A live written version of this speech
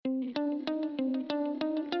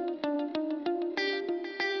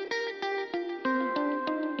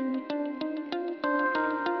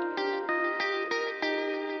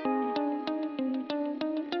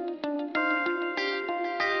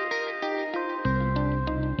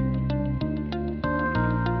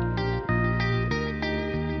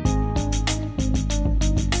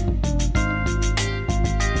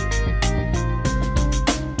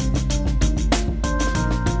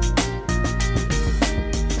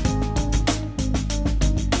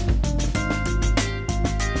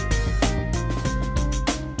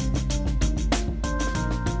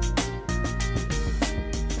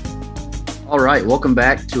right, welcome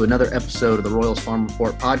back to another episode of the Royals Farm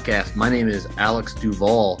Report podcast. My name is Alex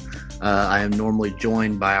Duvall. I am normally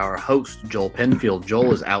joined by our host, Joel Penfield.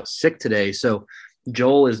 Joel is out sick today, so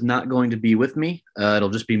Joel is not going to be with me. It'll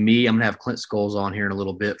just be me. I'm going to have Clint Scholes on here in a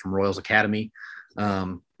little bit from Royals Academy.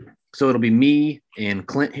 So it'll be me and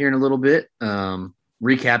Clint here in a little bit,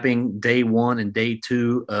 recapping day one and day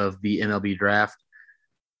two of the MLB draft.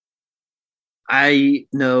 I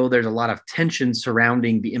know there's a lot of tension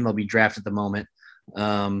surrounding the MLB draft at the moment,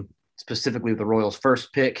 specifically with the Royals'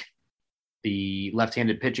 first pick, the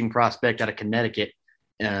left-handed pitching prospect out of Connecticut,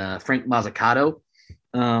 Frank Mazzucato.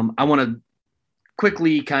 I want to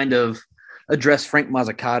quickly kind of address Frank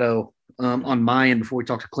Mazzucato on my end before we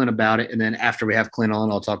talk to Clint about it, and then after we have Clint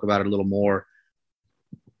on, I'll talk about it a little more.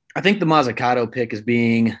 I think the Mazzucato pick is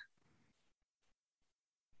being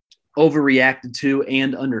overreacted to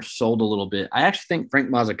and undersold a little bit. I actually think Frank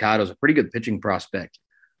Mazzucato is a pretty good pitching prospect.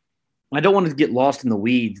 I don't want to get lost in the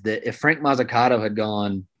weeds that if Frank Mazzucato had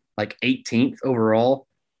gone like 18th overall,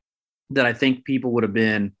 that I think people would have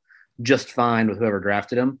been just fine with whoever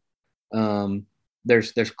drafted him.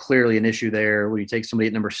 There's clearly an issue there where you take somebody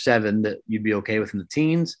at number 7 that you'd be okay with in the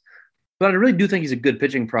teens. But I really do think he's a good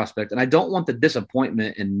pitching prospect, and I don't want the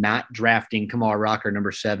disappointment in not drafting Kumar Rocker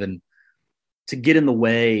number 7 to get in the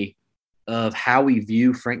way of how we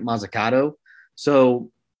view Frank Mazzucato.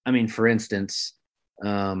 So, I mean, for instance,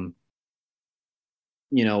 if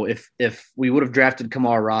we would have drafted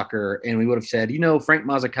Kumar Rocker and we would have said, Frank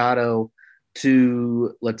Mazzucato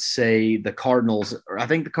to, let's say, the Cardinals, or I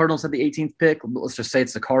think the Cardinals had the 18th pick. Let's just say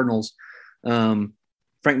it's the Cardinals. Frank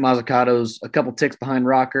Mazzucato's a couple ticks behind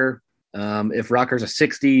Rocker. If Rocker's a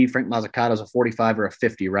 60, Frank Mazzucato's a 45 or a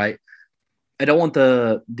 50, right? I don't want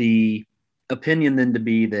the opinion then to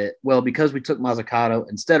be that, well, because we took Mazzucato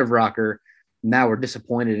instead of Rocker, now we're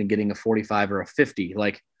disappointed in getting a 45 or a 50.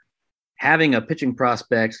 Like, having a pitching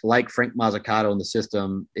prospect like Frank Mazzucato in the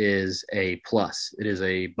system is a plus. It is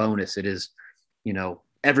a bonus. It is,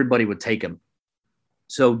 everybody would take him.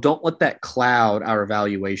 So don't let that cloud our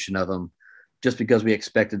evaluation of him just because we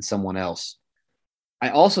expected someone else. I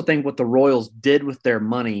also think what the Royals did with their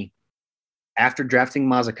money after drafting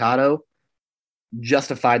Mazzucato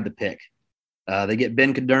justified the pick. They get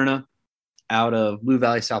Ben Caderna out of Blue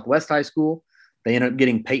Valley Southwest High School. They end up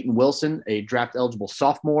getting Peyton Wilson, a draft-eligible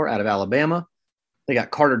sophomore out of Alabama. They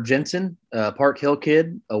got Carter Jensen, a Park Hill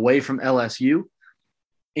kid, away from LSU.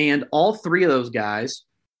 And all three of those guys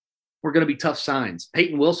were going to be tough signs.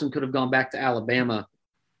 Peyton Wilson could have gone back to Alabama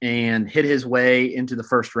and hit his way into the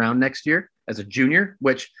first round next year as a junior,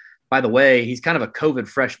 which, by the way, he's kind of a COVID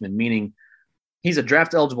freshman, meaning he's a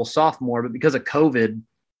draft-eligible sophomore, but because of COVID,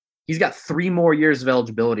 he's got 3 more years of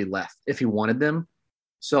eligibility left if he wanted them.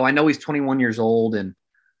 So I know he's 21 years old, and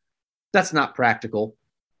that's not practical.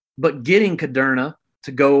 But getting Caderna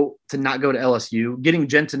to not go to LSU, getting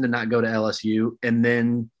Jensen to not go to LSU, and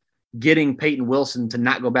then getting Peyton Wilson to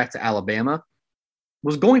not go back to Alabama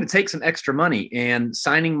was going to take some extra money. And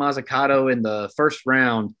signing Mazzucato in the first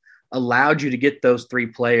round allowed you to get those 3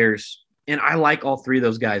 players. And I like all 3 of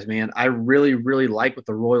those guys, man. I really, really like what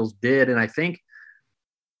the Royals did. And I think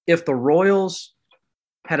if the Royals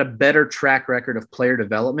had a better track record of player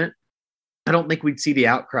development, I don't think we'd see the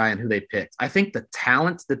outcry on who they picked. I think the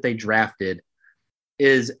talent that they drafted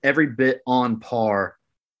is every bit on par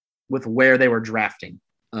with where they were drafting.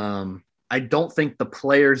 I don't think the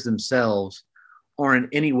players themselves are in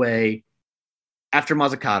any way after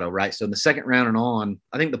Mazzucato, right? So in the second round and on,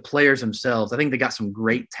 I think the players themselves, I think they got some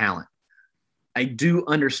great talent. I do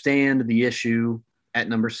understand the issue at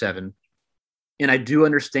number 7. And I do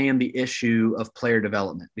understand the issue of player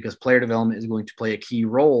development, because player development is going to play a key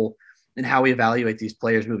role in how we evaluate these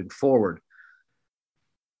players moving forward.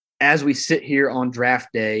 As we sit here on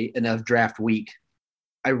draft day and of draft week,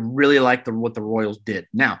 I really like what the Royals did.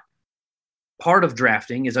 Now, part of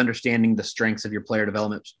drafting is understanding the strengths of your player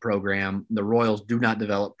development program. The Royals do not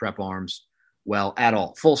develop prep arms well at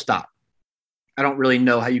all. Full stop. I don't really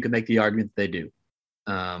know how you can make the argument that they do.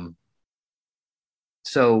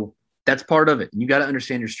 So that's part of it. You got to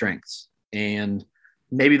understand your strengths. And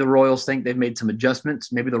maybe the Royals think they've made some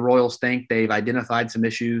adjustments. Maybe the Royals think they've identified some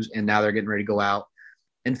issues and now they're getting ready to go out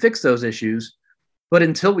and fix those issues. But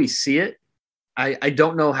until we see it, I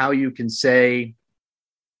don't know how you can say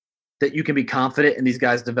that you can be confident in these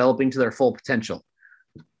guys developing to their full potential.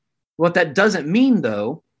 What that doesn't mean,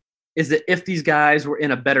 though, is that if these guys were in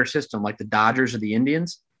a better system like the Dodgers or the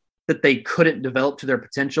Indians, that they couldn't develop to their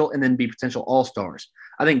potential and then be potential all-stars.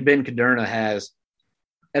 I think Ben Caderna has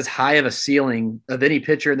as high of a ceiling of any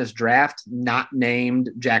pitcher in this draft, not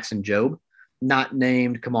named Jackson Jobe, not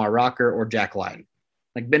named Kumar Rocker or Jack Light.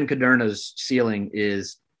 Like Ben Caderna's ceiling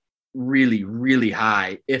is really, really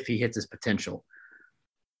high if he hits his potential.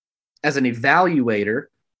 As an evaluator,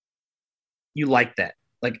 you like that.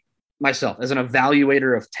 Like myself, as an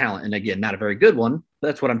evaluator of talent, and again, not a very good one, but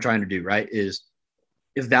that's what I'm trying to do, right? Is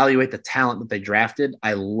evaluate the talent that they drafted.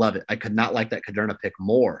 I love it. I could not like that Caderna pick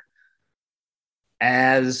more.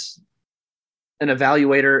 As an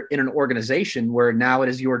evaluator in an organization where now it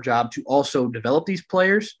is your job to also develop these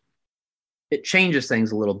players, it changes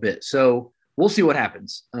things a little bit. So we'll see what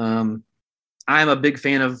happens. I'm a big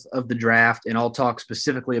fan of the draft, and I'll talk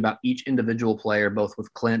specifically about each individual player, both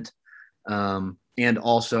with Clint and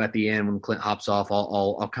also at the end when Clint hops off,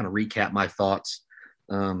 I'll kind of recap my thoughts.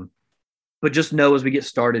 But just know as we get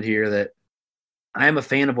started here that I am a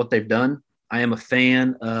fan of what they've done. I am a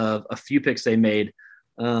fan of a few picks they made.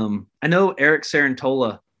 I know Eric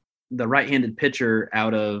Sarantola, the right-handed pitcher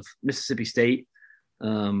out of Mississippi State.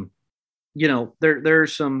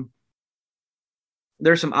 There's some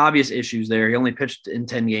obvious issues there. He only pitched in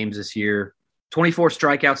 10 games this year. 24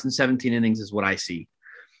 strikeouts in 17 innings is what I see.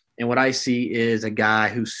 And what I see is a guy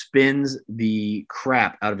who spins the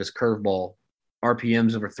crap out of his curveball,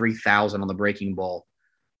 RPMs over 3,000 on the breaking ball.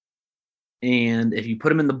 And if you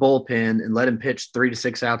put him in the bullpen and let him pitch 3 to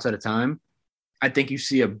 6 outs at a time, I think you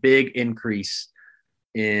see a big increase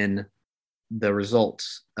in the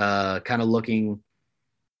results. Kind of looking,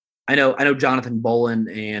 I know Jonathan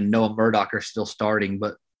Bolin and Noah Murdoch are still starting,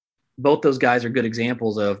 but both those guys are good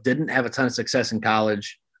examples of didn't have a ton of success in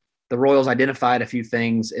college. The Royals identified a few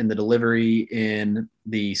things in the delivery, in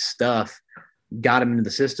the stuff, got him into the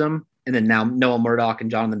system, and then now Noah Murdoch and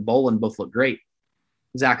Jonathan Bolin both look great.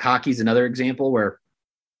 Zach Hockey's another example where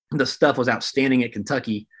the stuff was outstanding at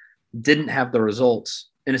Kentucky, didn't have the results,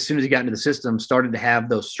 and as soon as he got into the system, started to have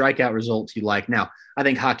those strikeout results you like. Now, I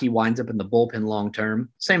think Hockey winds up in the bullpen long term,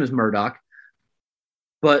 same as Murdoch.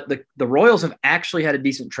 But the Royals have actually had a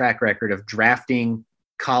decent track record of drafting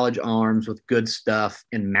college arms with good stuff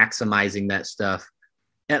and maximizing that stuff,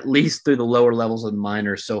 at least through the lower levels of the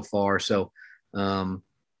minors so far. So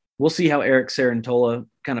we'll see how Eric Sarantola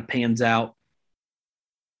kind of pans out.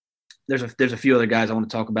 There's a few other guys I want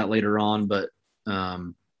to talk about later on, but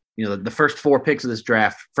the first 4 picks of this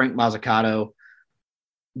draft, Frank Mazzucato,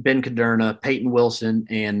 Ben Caderna, Peyton Wilson,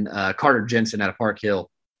 and Carter Jensen out of Park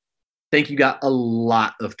Hill. I think you got a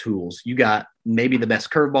lot of tools. You got maybe the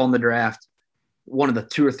best curveball in the draft, one of the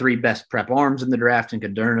 2 or 3 best prep arms in the draft in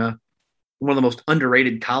Caderna, one of the most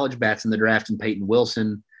underrated college bats in the draft in Peyton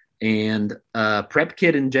Wilson, and prep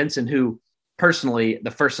kid in Jensen, who personally,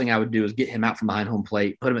 the first thing I would do is get him out from behind home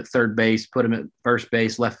plate, put him at third base, put him at first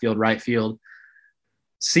base, left field, right field,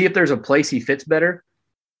 see if there's a place he fits better,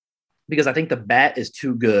 because I think the bat is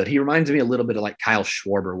too good. He reminds me a little bit of like Kyle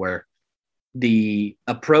Schwarber, where the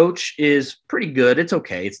approach is pretty good. It's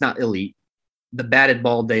okay. It's not elite. The batted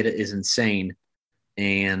ball data is insane.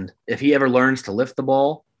 And if he ever learns to lift the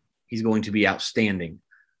ball, he's going to be outstanding.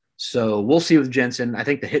 So we'll see with Jensen. I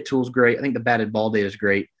think the hit tool is great. I think the batted ball data is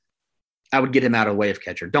great. I would get him out of the way of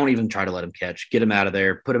catcher. Don't even try to let him catch. Get him out of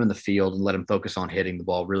there, put him in the field, and let him focus on hitting the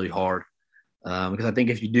ball really hard. Because I think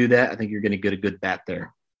if you do that, I think you're going to get a good bat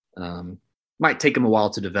there. Might take him a while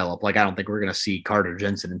to develop. Like, I don't think we're going to see Carter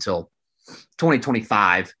Jensen until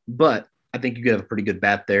 2025, but I think you could have a pretty good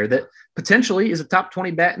bat there that potentially is a top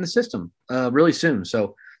 20 bat in the system really soon.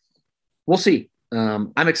 So we'll see.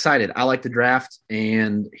 I'm excited. I like the draft.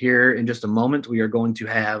 And here in just a moment, we are going to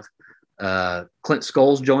have Clint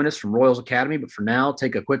Scholes join us from Royals Academy. But for now,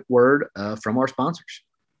 take a quick word from our sponsors.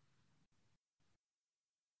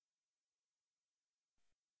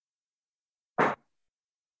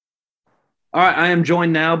 All right, I am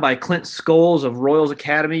joined now by Clint Scholes of Royals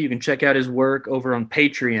Academy. You can check out his work over on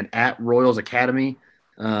Patreon at Royals Academy.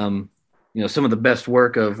 Some of the best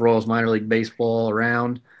work of Royals minor league baseball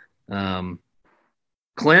around.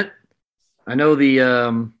 Clint, I know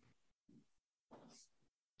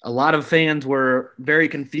a lot of fans were very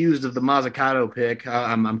confused of the Mazzucato pick.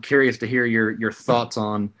 I'm curious to hear your thoughts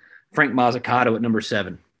on Frank Mazzucato at number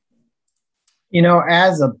 7.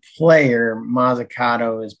 As a player,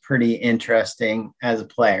 Mazzucato is pretty interesting as a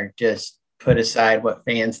player. Just put aside what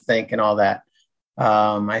fans think and all that.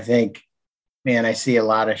 I think, I see a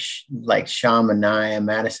lot of like Sean Manaea,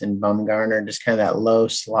 Madison Bumgarner, just kind of that low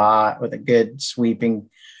slot with a good sweeping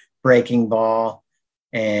breaking ball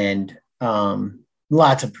and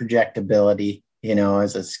lots of projectability,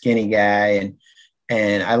 as a skinny guy.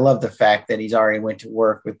 And I love the fact that he's already went to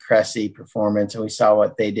work with Cressy Performance, and we saw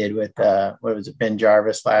what they did with Ben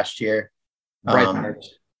Jarvis last year.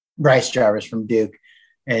 Bryce Jarvis from Duke.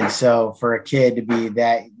 And so for a kid to be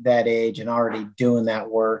that age and already doing that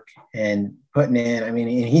work and putting in, I mean,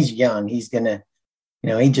 and he's young. He's gonna,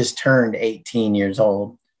 he just turned 18 years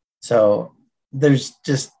old. So there's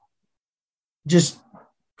just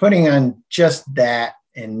putting on just that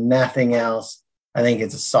and nothing else. I think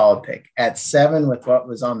it's a solid pick. At 7 with what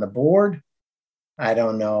was on the board, I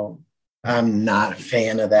don't know. I'm not a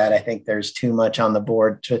fan of that. I think there's too much on the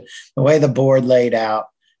board. The way the board laid out,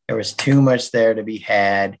 there was too much there to be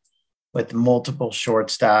had with multiple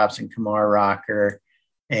shortstops and Kumar Rocker,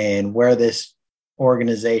 and where this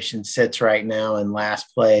organization sits right now in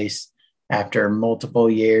last place after multiple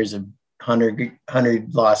years of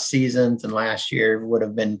 100 lost seasons, and last year would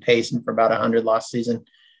have been pacing for about 100 lost season.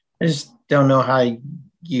 I just don't know how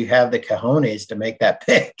you have the cojones to make that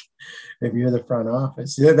pick if you're the front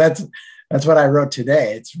office. That's what I wrote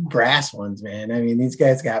today. It's brass ones, man. I mean, these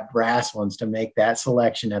guys got brass ones to make that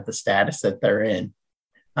selection at the status that they're in.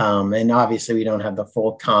 And obviously we don't have the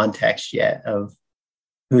full context yet of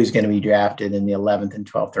who's going to be drafted in the 11th and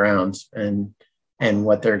 12th rounds and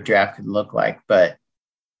what their draft could look like. But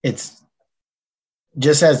it's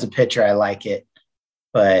just as a pitcher, I like it,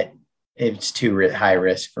 but it's too high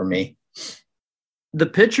risk for me. The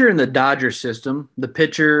pitcher in the Dodger system, the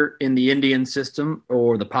pitcher in the Indian system,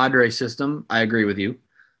 or the Padres system, I agree with you.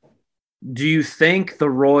 Do you think the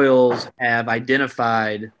Royals have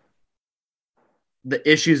identified the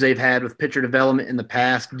issues they've had with pitcher development in the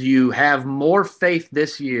past? Do you have more faith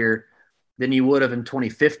this year than you would have in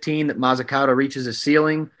 2015 that Mazzucato reaches his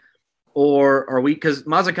ceiling? Or are we – because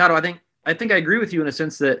Mazzucato, I think I agree with you in a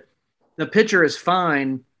sense that the pitcher is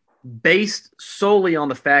fine based solely on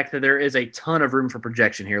the fact that there is a ton of room for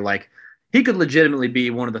projection here. Like, he could legitimately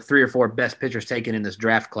be one of the 3 or 4 best pitchers taken in this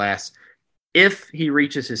draft class if he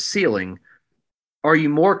reaches his ceiling. Are you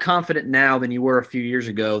more confident now than you were a few years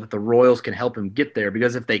ago that the Royals can help him get there?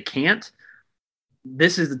 Because if they can't,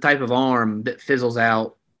 this is the type of arm that fizzles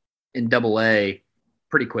out in Double-A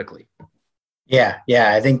pretty quickly. Yeah.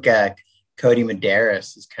 I think Cody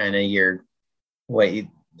Medeiros is kind of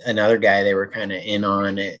another guy they were kind of in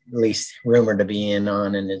on, at least rumored to be in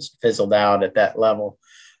on, and it's fizzled out at that level.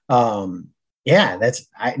 I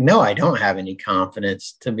don't have any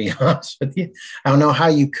confidence, to be honest with you. I don't know how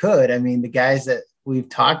you could. I mean, the guys that we've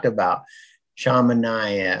talked about, Sean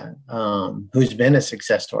Manaea, who's been a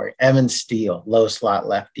success story, Evan Steele, low slot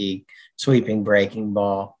lefty, sweeping breaking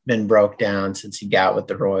ball, been broke down since he got with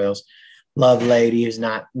the Royals. Lovelady, who's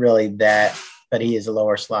not really that, but he is a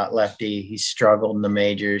lower slot lefty. He's struggled in the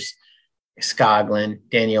majors. Skoglund,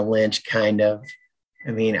 Daniel Lynch, kind of.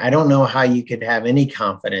 I mean, I don't know how you could have any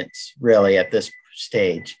confidence really at this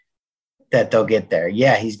stage that they'll get there.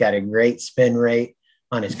 Yeah, he's got a great spin rate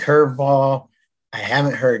on his curveball. I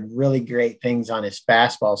haven't heard really great things on his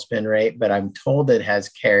fastball spin rate, but I'm told it has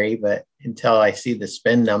carry. But until I see the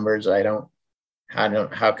spin numbers,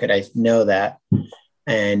 how could I know that?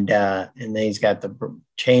 And then he's got the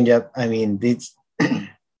changeup. I mean, I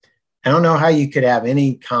don't know how you could have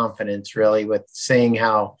any confidence really with seeing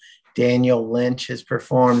how Daniel Lynch has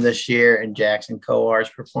performed this year and Jackson Kowar has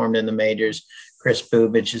performed in the majors. Chris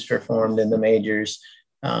Bubich has performed in the majors,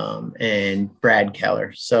 and Brad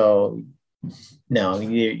Keller. So no,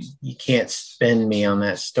 you can't spin me on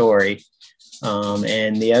that story.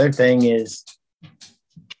 And the other thing is,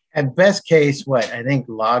 at best case, I think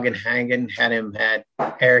Logan-Hagen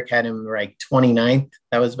Eric had him like 29th.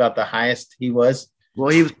 That was about the highest he was. Well,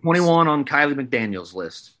 he was 21 on Kylie McDaniel's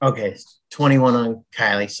list. Okay, 21 on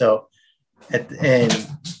Kylie. So at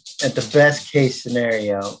the best case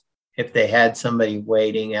scenario, if they had somebody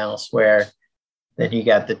waiting elsewhere, then you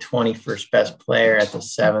got the 21st best player at the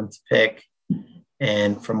 7th pick.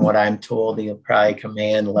 And from what I'm told, he'll probably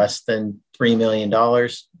command less than $3 million.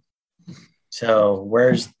 So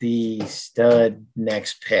where's the stud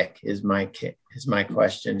next pick is my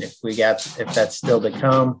question. If that's still to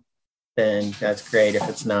come, then that's great. If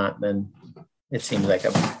it's not, then it seems like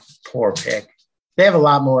a poor pick. They have a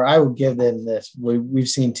lot more. I would give them this. We've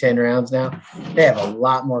seen 10 rounds now. They have a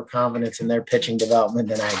lot more confidence in their pitching development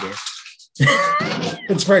than I do.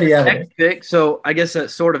 It's pretty evident. Next pick. So I guess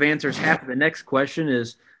that sort of answers half of the next question.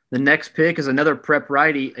 Is the next pick is another prep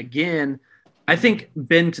righty. Again, I think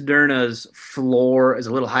Ben Taderna's floor is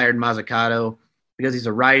a little higher than Mazzucato because he's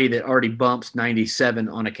a righty that already bumps 97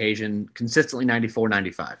 on occasion, consistently 94,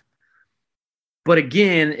 95. But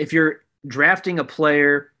again, if you're drafting a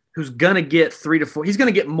player who's going to get 3 to 4, he's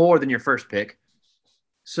going to get more than your first pick.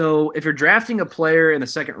 So if you're drafting a player in the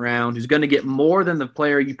second round who's going to get more than the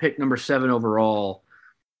player you picked number 7 overall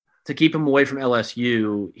to keep him away from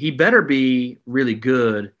LSU, he better be really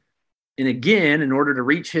good. And again, in order to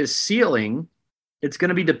reach his ceiling, it's going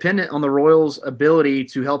to be dependent on the Royals' ability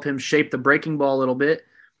to help him shape the breaking ball a little bit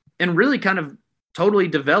and really kind of totally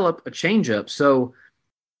develop a changeup. So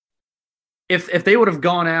if they would have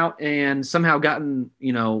gone out and somehow gotten,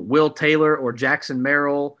 Will Taylor or Jackson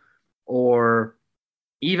Merrill, or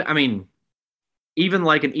even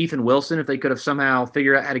like an Ethan Wilson, if they could have somehow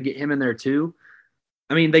figured out how to get him in there too.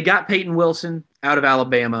 I mean, they got Peyton Wilson out of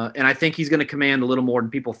Alabama, and I think he's going to command a little more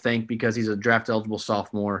than people think because he's a draft-eligible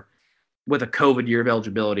sophomore with a COVID year of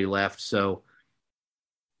eligibility left. So,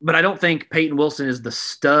 but I don't think Peyton Wilson is the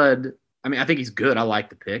stud. I mean, I think he's good. I like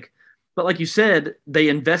the pick. But like you said, they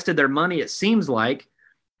invested their money, it seems like,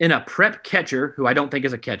 in a prep catcher, who I don't think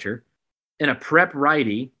is a catcher, and a prep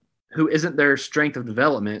righty, who isn't their strength of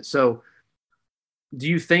development. So do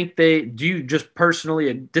you just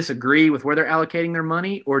personally disagree with where they're allocating their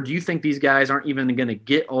money, or do you think these guys aren't even going to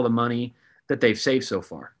get all the money that they've saved so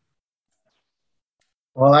far?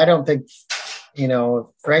 Well, I don't think,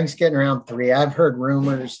 Frank's getting around 3. I've heard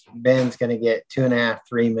rumors Ben's going to get 2.5,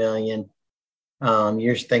 3 million.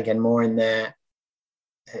 You're thinking more than that.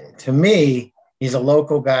 To me, he's a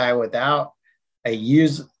local guy without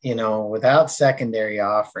without secondary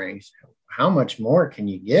offerings. How much more can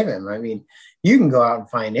you give him? I mean, you can go out and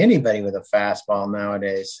find anybody with a fastball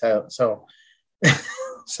nowadays. So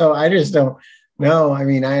I just don't know. I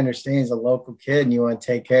mean, I understand he's a local kid and you want to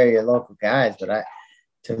take care of your local guys, but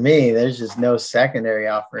to me, there's just no secondary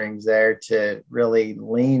offerings there to really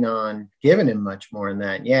lean on giving him much more than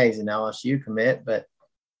that. Yeah, he's an LSU commit, but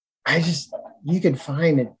you could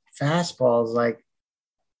find fastballs like,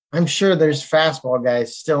 I'm sure there's fastball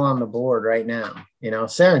guys still on the board right now.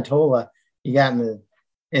 Sarantola, you got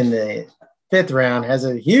in the 5th round, has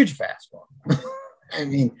a huge fastball. I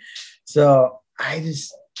mean, so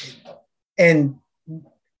and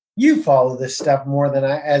you follow this stuff more than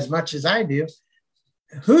as much as I do.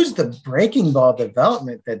 Who's the breaking ball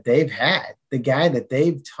development that they've had? The guy that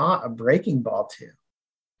they've taught a breaking ball to?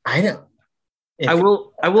 I don't. I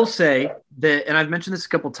will say that, and I've mentioned this a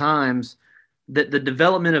couple times, that the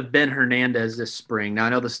development of Ben Hernandez this spring. Now I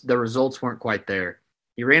know the results weren't quite there.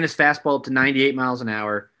 He ran his fastball up to 98 miles an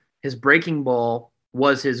hour. His breaking ball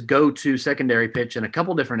was his go-to secondary pitch in a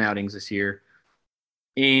couple different outings this year.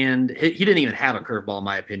 And he didn't even have a curveball, in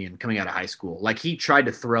my opinion, coming out of high school. Like, he tried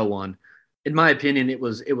to throw one. In my opinion, it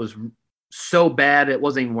was so bad it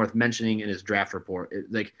wasn't even worth mentioning in his draft report.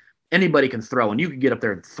 Like, anybody can throw, and you could get up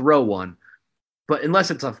there and throw one. But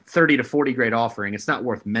unless it's a 30 to 40 grade offering, it's not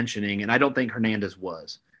worth mentioning, and I don't think Hernandez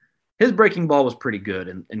was. His breaking ball was pretty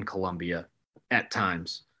good in Columbia at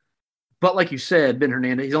times. But like you said, Ben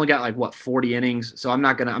Hernandez, he's only got 40 innings, so I'm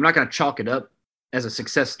not gonna chalk it up as a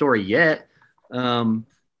success story yet. I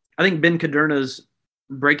think Ben Caderna's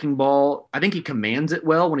breaking ball, I think he commands it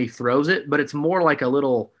well when he throws it, but it's more like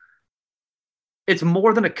it's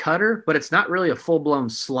more than a cutter, but it's not really a full-blown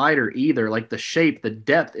slider either. Like, the shape, the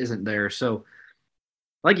depth isn't there. So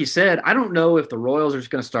like you said, I don't know if the Royals are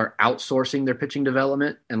just going to start outsourcing their pitching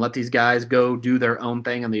development and let these guys go do their own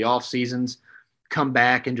thing in the off seasons, come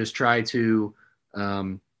back and just try to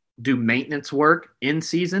do maintenance work in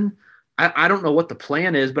season. I don't know what the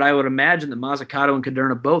plan is, but I would imagine that Mazzucato and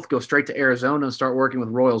Caderna both go straight to Arizona and start working with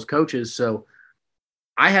Royals coaches. So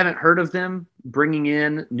I haven't heard of them bringing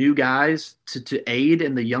in new guys to aid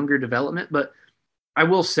in the younger development, but I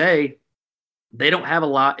will say they don't have a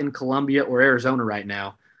lot in Columbia or Arizona right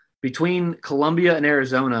now. Between Columbia and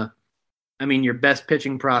Arizona, I mean, your best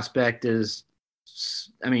pitching prospect is,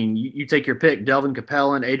 you take your pick, Delvin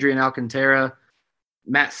Capellan, Adrian Alcantara,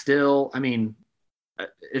 Matt Still. I mean,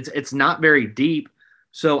 it's not very deep.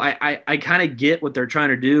 So I kind of get what they're trying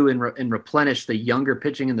to do and replenish the younger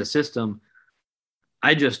pitching in the system.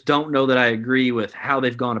 I just don't know that I agree with how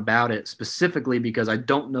they've gone about it, specifically because I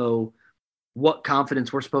don't know what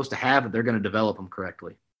confidence we're supposed to have that they're going to develop them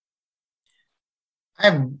correctly.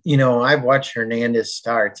 I've watched Hernandez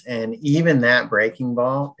starts, and even that breaking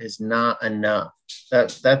ball is not enough.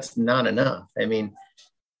 That's not enough. I mean,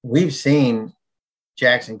 we've seen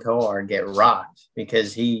Jackson Kowar get rocked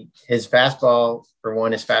because his fastball, for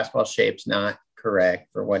one, his fastball shape's not correct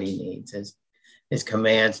for what he needs. His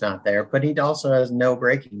command's not there, but he also has no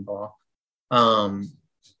breaking ball.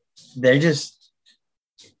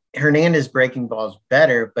 Hernandez breaking ball is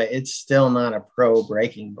better, but it's still not a pro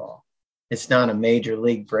breaking ball. It's not a major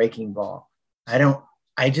league breaking ball.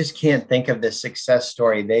 I just can't think of the success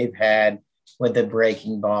story they've had with a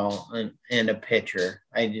breaking ball and a pitcher.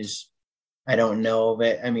 I don't know of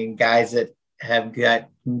it. I mean, guys that have got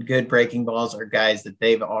good breaking balls are guys that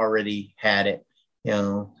they've already had it.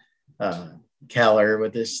 Keller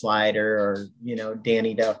with his slider, or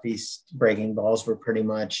Danny Duffy's breaking balls were pretty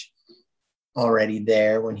much already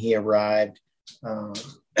there when he arrived. Um,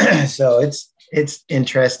 so it's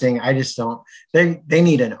interesting. I just don't. They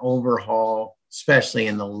need an overhaul, especially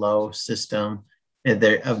in the low system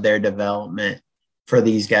of their development for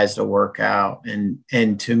these guys to work out.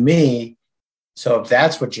 And to me, so if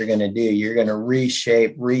that's what you're going to do, you're going to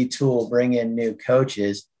reshape, retool, bring in new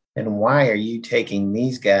coaches. And why are you taking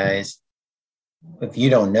these guys if you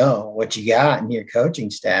don't know what you got in your coaching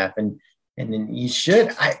staff? And then you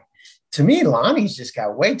should. To me, Lonnie's just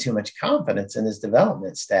got way too much confidence in his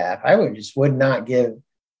development staff. I would not give.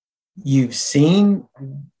 You've seen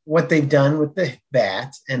what they've done with the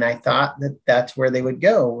bats, and I thought that that's where they would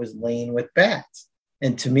go, was lean with bats.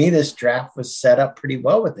 And to me, this draft was set up pretty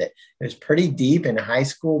well with it. It was pretty deep in high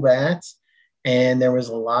school bats, and there was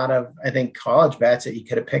a lot of, I think, college bats that you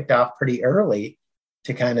could have picked off pretty early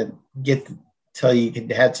to kind of get till you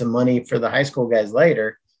could had some money for the high school guys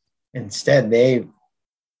later. Instead, they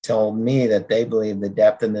told me that they believe the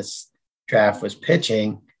depth in this draft was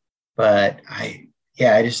pitching, but I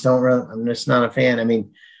just don't really, I'm just not a fan. I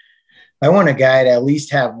mean, I want a guy to at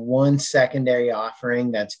least have one secondary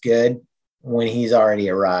offering that's good when he's already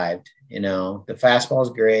arrived. You know, the fastball is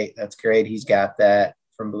great. That's great. He's got that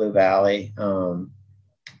from Blue Valley.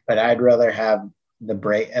 But I'd rather have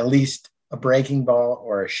at least a breaking ball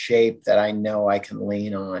or a shape that I know I can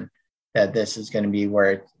lean on, that this is going to be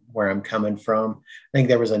where I'm coming from. I think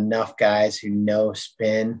there was enough guys who know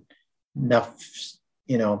spin, enough,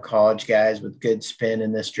 college guys with good spin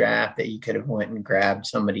in this draft that you could have went and grabbed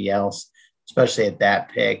somebody else, especially at that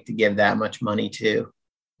pick, to give that much money to,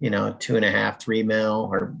 2.5, 3 mil,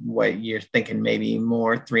 or what you're thinking, maybe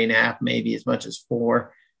more, 3.5, maybe as much as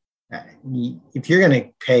 4. If you're going to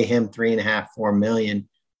pay him 3.5, 4 million,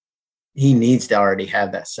 he needs to already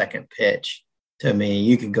have that second pitch. To me,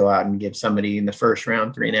 you could go out and give somebody in the first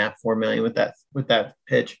round 3.5, 4 million with that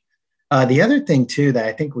pitch. The other thing too that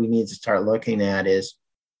I think we need to start looking at is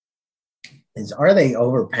are they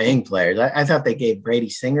overpaying players? I thought they gave Brady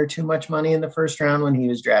Singer too much money in the first round when he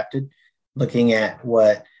was drafted, looking at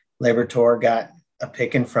what Liberatore got a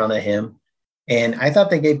pick in front of him. And I thought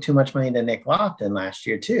they gave too much money to Nick Lofton last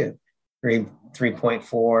year too,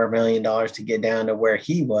 $3.4 million to get down to where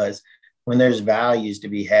he was, when there's values to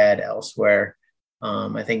be had elsewhere.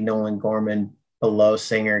 I think Nolan Gorman below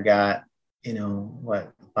Singer got,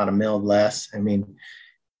 about $1 million less. I mean,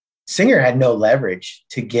 Singer had no leverage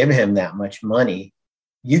to give him that much money.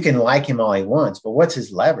 You can like him all he wants, but what's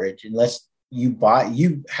his leverage? Unless you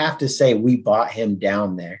have to say, we bought him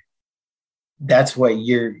down there. That's what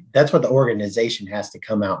the organization has to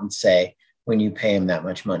come out and say when you pay him that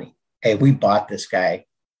much money. Hey, we bought this guy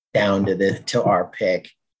down to our pick.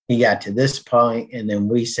 He got to this point, and then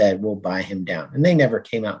we said, we'll buy him down. And they never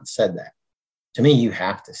came out and said that. To me, you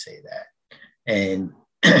have to say that. And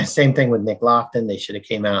same thing with Nick Lofton. They should have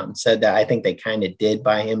came out and said that. I think they kind of did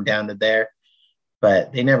buy him down to there,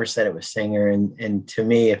 but they never said it was Singer. And to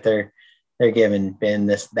me, if they're giving Ben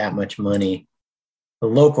that much money, the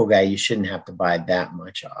local guy, you shouldn't have to buy that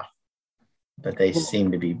much off. But they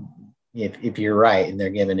seem to be, if you're right, and they're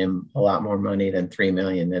giving him a lot more money than $3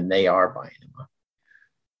 million, then they are buying him off.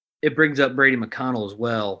 It brings up Brady McConnell as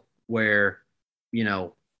well, where,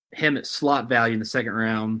 him at slot value in the second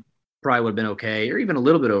round probably would have been okay, or even a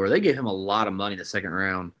little bit over. They gave him a lot of money in the second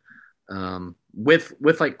round,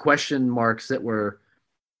 with like question marks that were,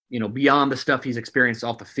 beyond the stuff he's experienced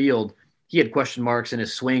off the field. He had question marks in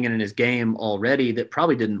his swing and in his game already that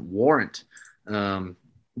probably didn't warrant the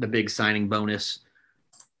big signing bonus.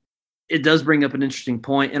 It does bring up an interesting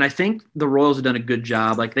point, and I think the Royals have done a good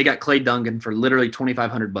job. Like, they got Clay Duncan for literally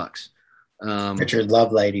 $2,500. Richard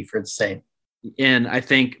Lovelady for the same. And I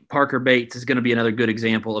think Parker Bates is going to be another good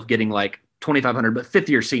example of getting like $2,500, but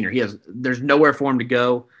fifth-year senior. There's nowhere for him to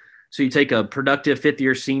go. So you take a productive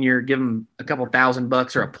fifth-year senior, give him a couple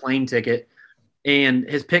 $1,000 or a plane ticket, and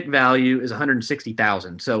his pick value is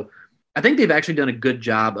 $160,000. So I think they've actually done a good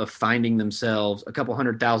job of finding themselves a couple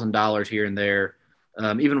 $100,000 here and there.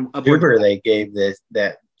 Even Zuber, they gave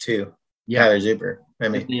that too. Yeah, Tyler Zuber.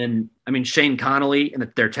 Shane Connolly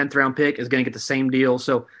and their 10th round pick is going to get the same deal.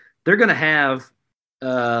 So they're going to have,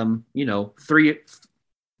 $400,000,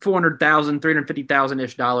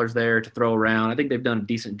 $350,000-ish there to throw around. I think they've done a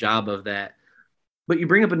decent job of that. But you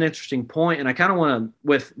bring up an interesting point, and I kind of want to,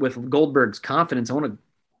 with Goldberg's confidence, I want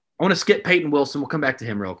to skip Peyton Wilson. We'll come back to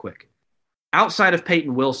him real quick. Outside of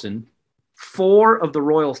Peyton Wilson, 4 of the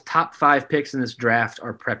Royals' top 5 picks in this draft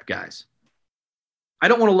are prep guys. I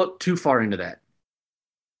don't want to look too far into that.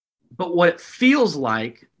 But what it feels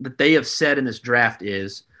like that they have said in this draft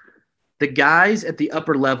is the guys at the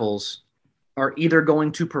upper levels are either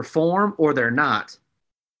going to perform or they're not.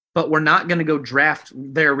 but we're not going to go draft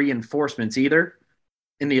their reinforcements either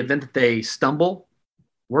in the event that they stumble.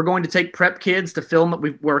 We're going to take prep kids to fill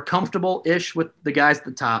them. We're comfortable-ish with the guys at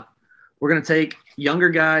the top. We're going to take younger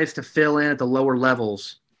guys to fill in at the lower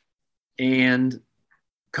levels. And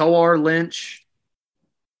Coar, Lynch,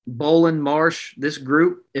 Bolin, Marsh, this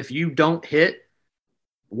group, if you don't hit,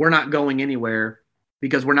 we're not going anywhere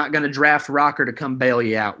because we're not going to draft Rocker to come bail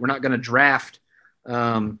you out. We're not going to draft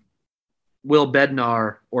Will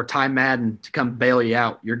Bednar or Ty Madden to come bail you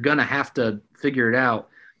out. You're going to have to figure it out,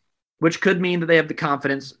 which could mean that they have the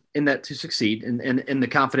confidence in that to succeed and the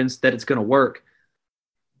confidence that it's going to work.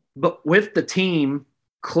 But with the team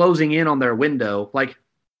closing in on their window, like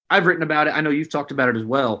I've written about it, I know you've talked about it as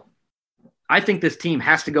well. I think this team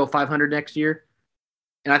has to go 500 next year,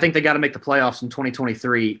 and I think they got to make the playoffs in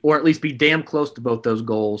 2023 or at least be damn close to both those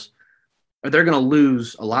goals, or they're going to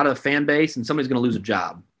lose a lot of the fan base and somebody's going to lose a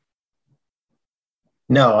job.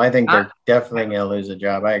 No, I think they're definitely going to lose a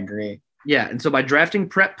job. I agree. Yeah, and so by drafting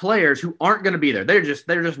prep players who aren't going to be there, they're just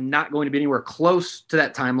not going to be anywhere close to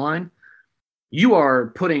that timeline. You are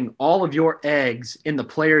putting all of your eggs in the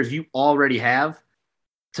players you already have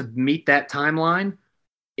to meet that timeline.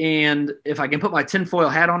 And if I can put my tinfoil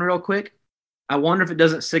hat on real quick, I wonder if it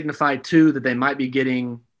doesn't signify too that they might be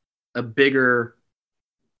getting a bigger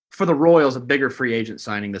free agent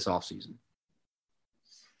signing this offseason.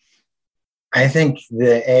 I think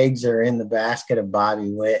the eggs are in the basket of Bobby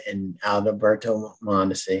Witt and Alberto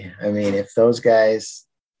Mondesi. I mean, if those guys,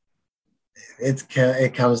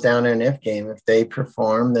 it comes down to an if game. If they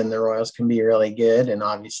perform, then the Royals can be really good. And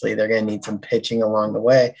obviously they're going to need some pitching along the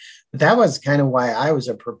way. But that was kind of why I was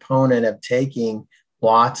a proponent of taking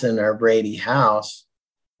Watson or Brady House,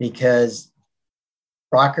 because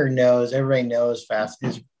Rocker knows, everybody knows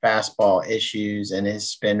his fastball issues and his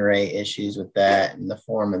spin rate issues with that and the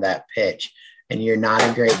form of that pitch. And you're not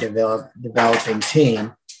a great developing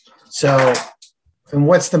team. So, and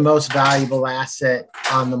what's the most valuable asset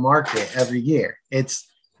on the market every year? It's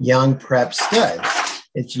young prep studs.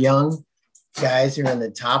 It's young guys who are in the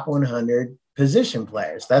top 100 position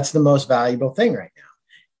players. That's the most valuable thing right now.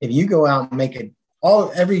 If you go out and make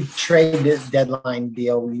every trade deadline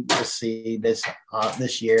deal we will see this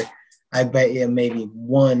year, I bet you maybe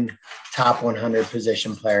one top 100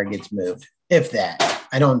 position player gets moved, if that.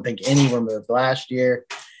 I don't think any were moved last year.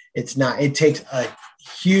 It takes a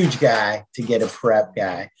huge guy to get a prep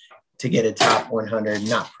guy, to get a top 100,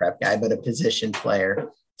 not prep guy, but a position player,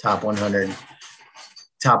 top 100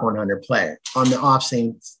 player. On the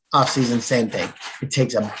offseason, same thing. It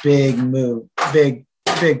takes a big move, big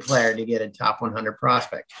player to get a top 100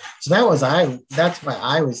 prospect. So that's why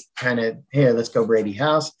I was kind of, here, let's go Brady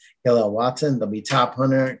House, Hillel Watson. They'll be top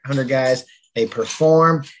 100 guys. They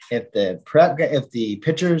perform. If the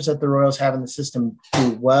pitchers that the Royals have in the system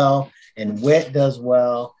do well, and Witt does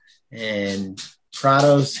well, and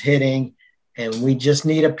Prado's hitting, and we just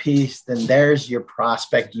need a piece, then there's your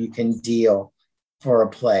prospect you can deal for a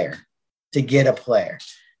player, to get a player.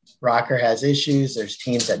 Rocker has issues. There's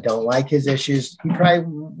teams that don't like his issues. He probably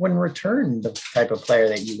wouldn't return the type of player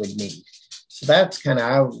that you would need. So that's kind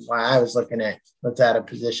of why I was looking at, let's add a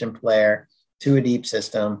position player to a deep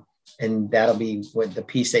system, and that'll be what the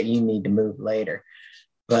piece that you need to move later.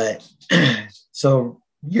 But so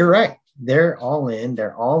you're right. They're all in.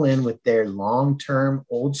 They're all in with their long-term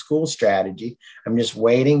old school strategy. I'm just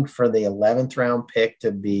waiting for the 11th round pick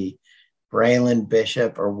to be Braylon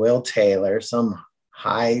Bishop or Will Taylor, some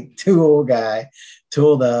high tool guy,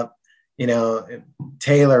 tooled up.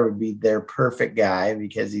 Taylor would be their perfect guy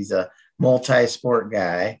because he's a multi-sport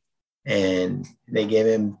guy, and they give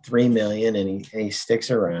him $3 million and he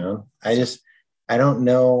sticks around. I don't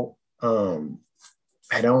know.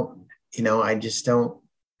 I don't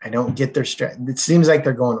get their strategy. It seems like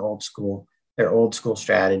they're going old school. Their old school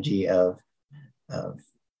strategy of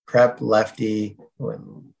prep lefty,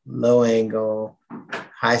 low angle,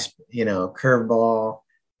 high, curveball,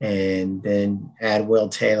 and then add Will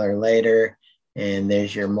Taylor later. And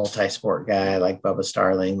there's your multi-sport guy like Bubba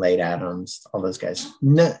Starling, Late Adams, all those guys.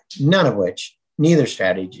 None of which, neither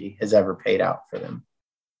strategy has ever paid out for them.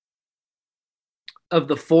 Of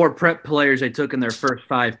the 4 prep players they took in their first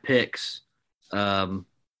 5 picks,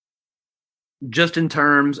 just in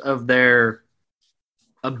terms of their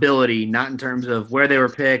ability, not in terms of where they were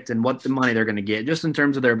picked and what the money they're going to get, just in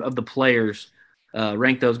terms of the players,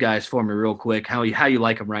 rank those guys for me real quick. How you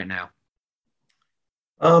like them right now?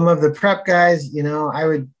 Of the prep guys,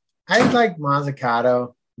 I like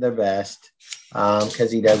Mazzucato the best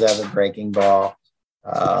because he does have a breaking ball.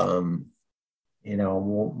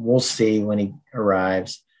 We'll see when he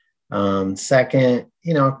arrives. Second,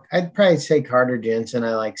 I'd probably say Carter Jensen.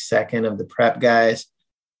 I like second of the prep guys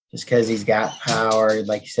just because he's got power.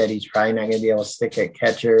 Like you said, he's probably not going to be able to stick at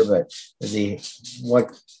catcher, but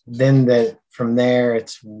from there,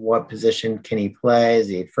 it's what position can he play? Is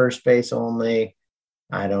he first base only?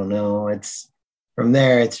 I don't know. From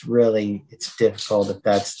there, it's difficult if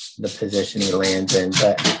that's the position he lands in.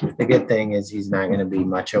 But the good thing is he's not going to be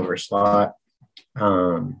much over slot.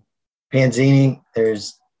 Panzini,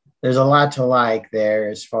 there's a lot to like there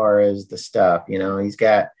as far as the stuff. He's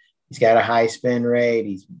got a high spin rate.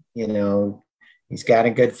 He's got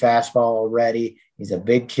a good fastball already. He's a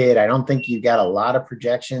big kid. I don't think you got a lot of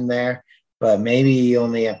projection there, but maybe you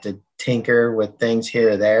only have to tinker with things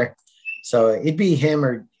here or there. So it'd be him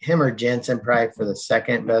or Jensen probably for the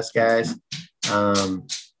second best guys. Caderna,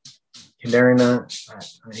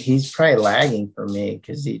 he's probably lagging for me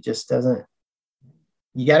because he just doesn't.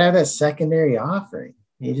 You got to have that secondary offering.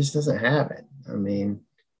 He just doesn't have it. I mean,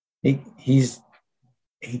 he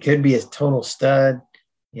could be a total stud.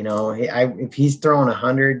 If he's throwing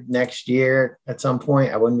 100 next year at some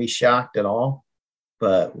point, I wouldn't be shocked at all.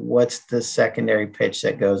 But what's the secondary pitch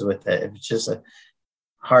that goes with it? If it's just a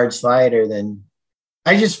hard slider, then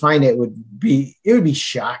I just find it would be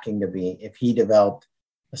shocking to me if he developed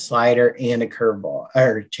a slider and a curveball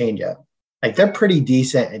or changeup. Like they're pretty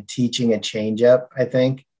decent at teaching a changeup, I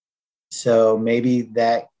think. So maybe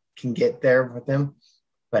that can get there with him.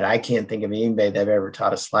 But I can't think of anybody that ever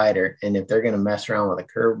taught a slider. And if they're going to mess around with a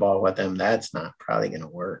curveball with him, that's not probably going to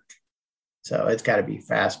work. So it's got to be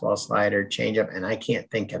fastball, slider, changeup. And I can't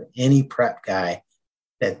think of any prep guy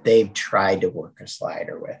that they've tried to work a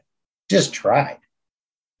slider with. Just tried,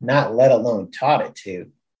 not let alone taught it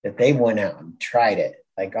to, that they went out and tried it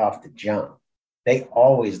like off the jump. They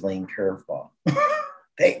always lean curveball.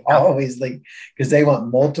 They always lean because they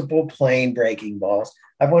want multiple plane breaking balls.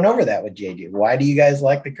 I've went over that with JJ. Why do you guys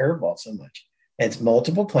like the curveball so much? It's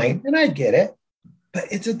multiple plane, and I get it, but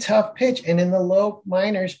it's a tough pitch. And in the low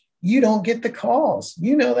minors, you don't get the calls.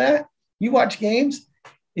 You know that. You watch games.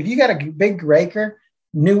 If you got a big raker,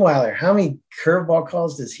 Neuweiler, how many curveball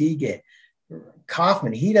calls does he get?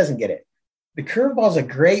 Kaufman, he doesn't get it. The curveball is a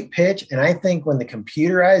great pitch, and I think when the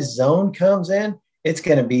computerized zone comes in, it's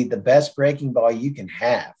going to be the best breaking ball you can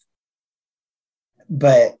have.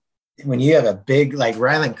 But when you have a big, like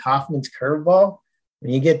Ryland Kaufman's curveball,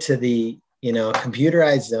 when you get to the,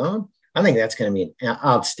 computerized zone, I think that's going to be an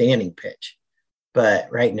outstanding pitch.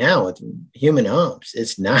 But right now with human umps,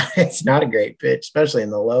 it's not a great pitch, especially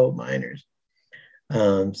in the low minors.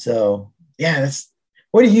 So yeah,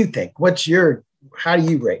 what do you think? How do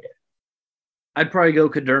you rate it? I'd probably go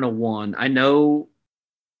Caderna 1. I know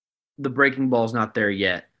the breaking ball's not there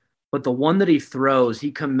yet, but the one that he throws,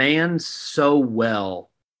 he commands so well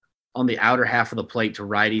on the outer half of the plate to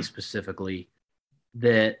righties specifically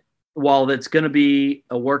that while that's going to be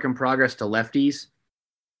a work in progress to lefties,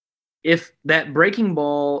 if that breaking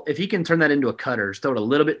ball, if he can turn that into a cutter, just throw it a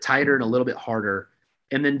little bit tighter and a little bit harder,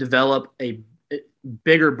 and then develop a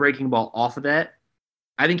bigger breaking ball off of that,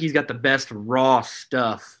 I think he's got the best raw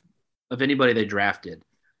stuff of anybody they drafted.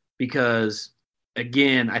 Because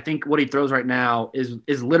again, I think what he throws right now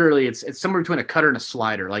is literally it's somewhere between a cutter and a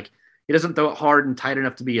slider. Like he doesn't throw it hard and tight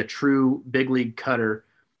enough to be a true big league cutter.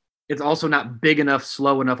 It's also not big enough,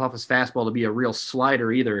 slow enough off his fastball to be a real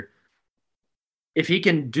slider either. If he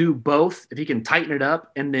can do both, if he can tighten it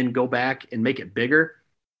up and then go back and make it bigger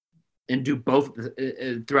and do both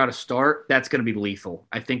throughout a start, that's going to be lethal.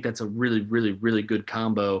 I think that's a really, really, really good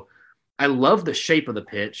combo. I love the shape of the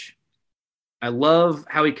pitch. I love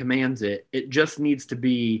how he commands it. It just needs to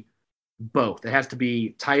be both. It has to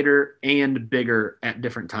be tighter and bigger at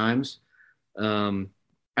different times.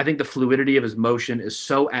 I think the fluidity of his motion is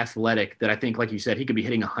so athletic that I think, like you said, he could be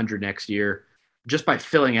hitting 100 next year just by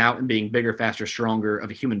filling out and being bigger, faster, stronger of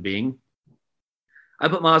a human being. I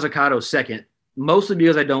put Mazzucato second, mostly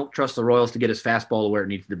because I don't trust the Royals to get his fastball to where it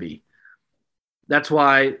needs to be. That's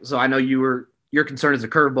why. So I know your concern is the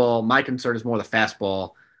curveball. My concern is more the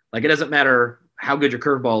fastball. Like, it doesn't matter how good your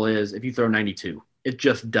curveball is if you throw 92. It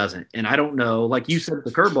just doesn't. And I don't know, like you said,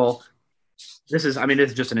 the curveball,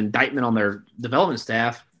 it's just an indictment on their development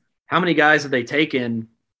staff. How many guys have they taken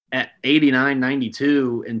at 89,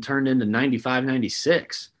 92 and turned into 95,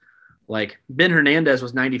 96? Like, Ben Hernandez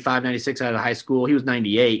was 95, 96 out of high school. He was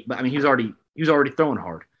 98, but he was already throwing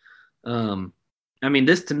hard.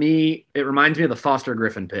 This to me, it reminds me of the Foster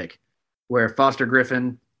Griffin pick, where Foster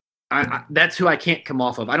Griffin, that's who I can't come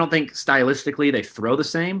off of. I don't think stylistically they throw the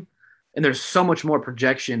same, and there's so much more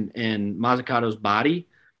projection in Mazzucato's body.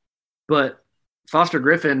 But Foster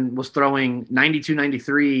Griffin was throwing 92,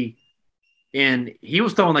 93 and he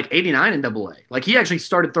was throwing like 89 in Double A. Like he actually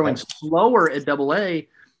started throwing slower at Double A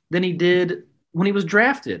than he did when he was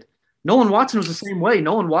drafted. Nolan Watson was the same way.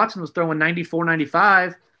 Nolan Watson was throwing 94,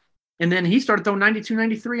 95, and then he started throwing 92,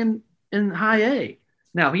 93 in high A.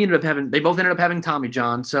 Now they both ended up having Tommy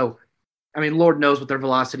John. So, I mean, Lord knows what their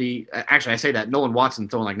velocity. Actually, I say that Nolan Watson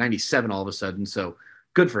throwing like 97 all of a sudden. So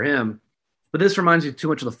good for him. But this reminds me too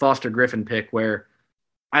much of the Foster Griffin pick, where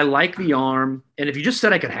I like the arm, and if you just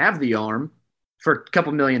said I could have the arm for a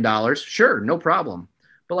couple $1,000,000, sure, no problem.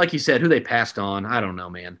 But like you said, who they passed on, I don't know,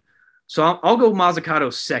 man. So I'll go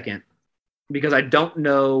Mazzucato second because I don't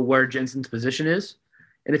know where Jensen's position is.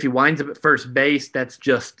 And if he winds up at first base, that's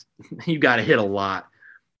just, you got to hit a lot.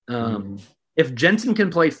 If Jensen can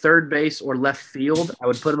play third base or left field, I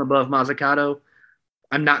would put him above Mazzucato.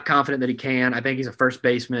 I'm not confident that he can. I think he's a first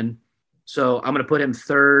baseman. So I'm going to put him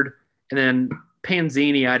third. And then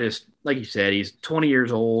Panzini, I just, like you said, he's 20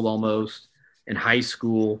 years old almost in high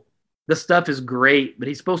school. The stuff is great, but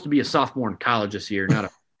he's supposed to be a sophomore in college this year, not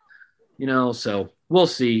a, so we'll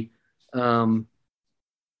see. Like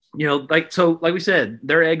we said,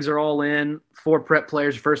 their eggs are all in. 4 prep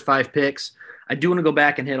players, first 5 picks. I do want to go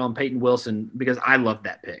back and hit on Peyton Wilson because I love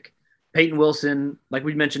that pick. Peyton Wilson, like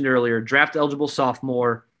we mentioned earlier, draft eligible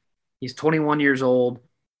sophomore. He's 21 years old.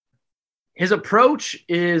 His approach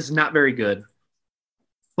is not very good,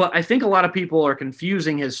 but I think a lot of people are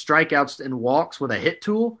confusing his strikeouts and walks with a hit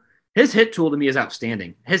tool. His hit tool to me is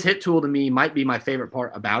outstanding. His hit tool to me might be my favorite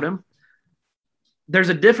part about him. There's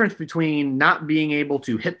a difference between not being able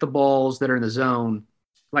to hit the balls that are in the zone,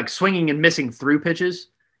 like swinging and missing through pitches,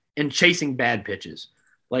 and chasing bad pitches.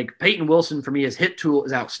 Like Peyton Wilson, for me, his hit tool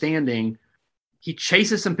is outstanding. He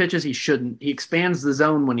chases some pitches he shouldn't. He expands the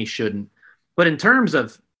zone when he shouldn't. But in terms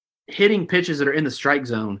of hitting pitches that are in the strike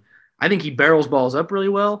zone, I think he barrels balls up really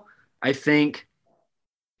well. I think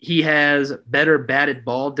he has better batted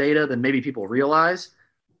ball data than maybe people realize.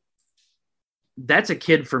 That's a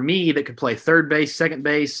kid for me that could play third base, second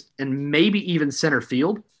base, and maybe even center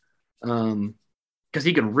field because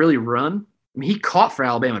he can really run. I mean, he caught for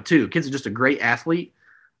Alabama too. Kid's just a great athlete.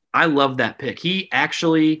 I love that pick. He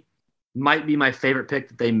actually might be my favorite pick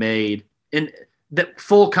that they made in the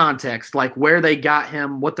full context, like where they got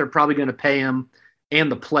him, what they're probably going to pay him,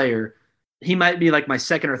 and the player. He might be like my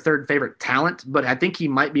second or third favorite talent, but I think he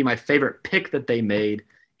might be my favorite pick that they made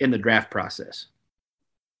in the draft process.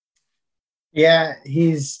 Yeah,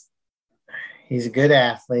 he's a good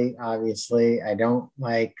athlete, obviously. I don't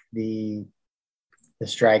like the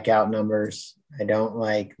strikeout numbers. I don't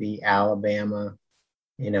like the Alabama.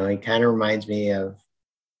 He kind of reminds me of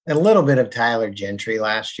a little bit of Tyler Gentry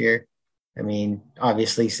last year. I mean,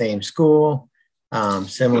 obviously same school,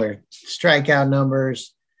 similar strikeout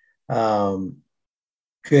numbers,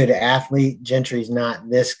 good athlete. Gentry's not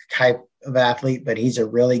this type of athlete, but he's a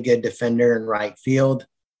really good defender in right field.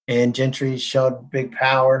 And Gentry showed big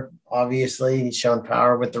power. Obviously, he's shown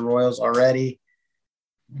power with the Royals already.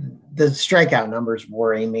 The strikeout numbers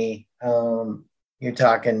worry me. You're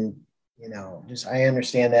talking, I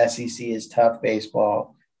understand the SEC is tough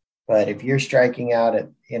baseball, but if you're striking out at,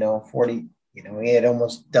 40, we had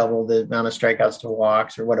almost double the amount of strikeouts to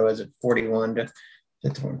walks, or what was it, 41 to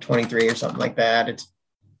 23 or something like that.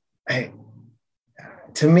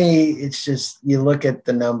 To me, it's just, you look at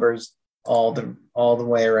the numbers all the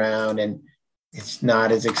way around, and it's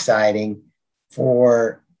not as exciting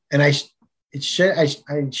I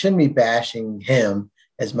shouldn't be bashing him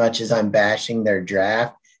as much as I'm bashing their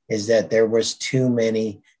draft, is that there was too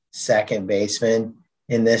many second basemen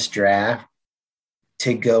in this draft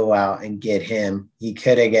to go out and get him. He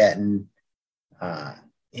could have gotten,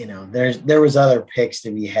 there was other picks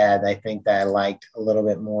to be had. I think that I liked a little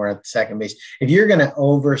bit more at second base. If you're going to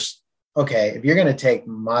take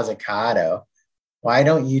Mazzucato, why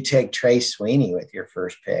don't you take Trey Sweeney with your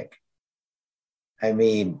first pick? I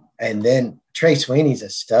mean, and then Trey Sweeney's a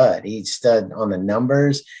stud. He's stud on the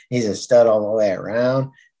numbers. He's a stud all the way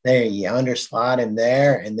around. There, you underslot him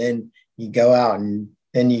there, and then you go out and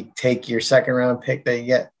then you take your second round pick that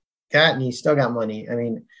you got, and you still got money. I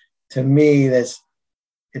mean, to me, it's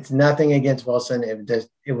nothing against Wilson.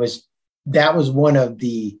 That was one of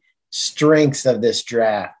the strengths of this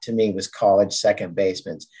draft to me, was college second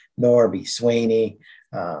basemen. Norby, Sweeney,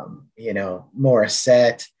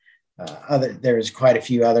 Morissette. There was quite a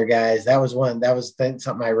few other guys. That was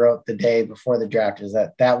something I wrote the day before the draft, is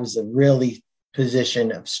that was a really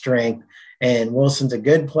position of strength. And Wilson's a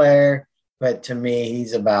good player, but to me,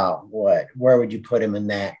 he's about where would you put him in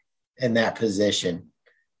that position?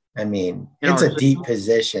 I mean, it's a deep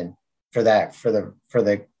position for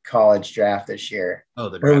the college draft this year.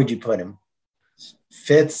 Where would you put him?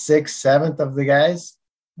 fifth, sixth, seventh of the guys,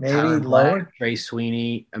 maybe Tyler lower. Black, Trey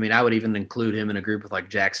Sweeney. I mean, I would even include him in a group with like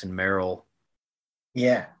Jackson Merrill.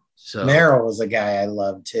 Yeah. So Merrill was a guy I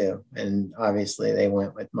loved too. And obviously they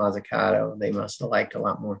went with Mazzucato. They must have liked a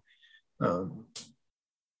lot more.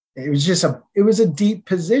 It was a deep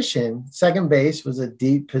position. Second base was a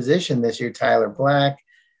deep position this year. Tyler Black,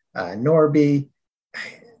 Norby,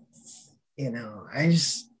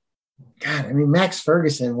 Max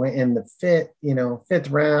Ferguson went in the fifth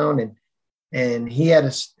round and he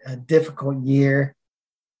had a difficult year.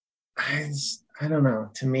 I don't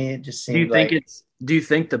know. To me, it just seems do you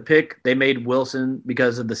think the pick they made Wilson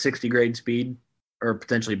because of the 60 grade speed or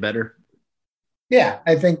potentially better? Yeah,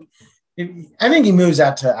 I think he moves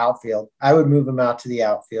out to outfield. I would move him out to the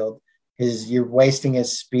outfield because you're wasting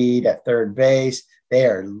his speed at third base. They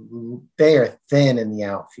are thin in the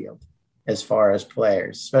outfield as far as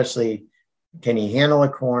players, especially can he handle a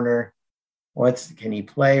corner? Can he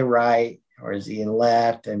play right or is he in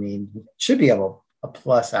left? I mean, he should be a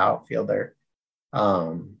plus outfielder.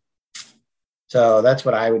 So that's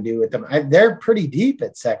what I would do with them. They're pretty deep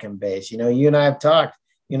at second base. You and I talk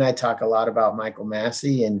a lot about Michael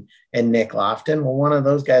Massey and Nick Lofton. Well, one of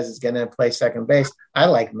those guys is going to play second base. I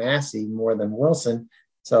like Massey more than Wilson.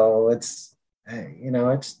 So it's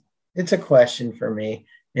a question for me.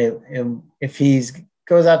 If he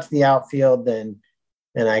goes out to the outfield, then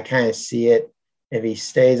I kind of see it. If he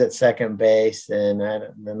stays at second base, then I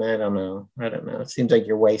don't know. It seems like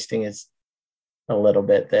you're wasting his a little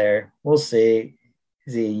bit there. We'll see.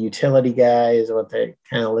 Is he a utility guy? Is what they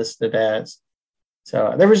kind of listed as.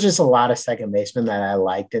 So there was just a lot of second basemen that I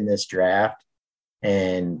liked in this draft,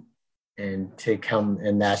 and to come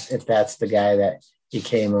and if that's the guy that he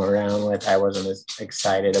came around with, I wasn't as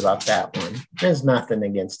excited about that one. There's nothing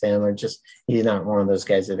against him, or just he's not one of those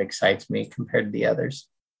guys that excites me compared to the others.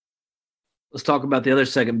 Let's talk about the other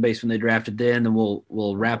second baseman they drafted then, and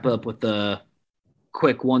we'll wrap up with the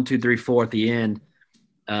quick 1, 2, 3, 4 at the end.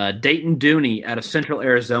 Dayton Dooney out of Central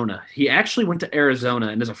Arizona. He actually went to Arizona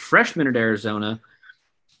and as a freshman at Arizona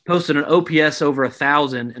posted an OPS over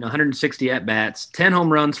 1,000 and 160 at-bats, 10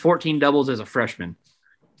 home runs, 14 doubles as a freshman.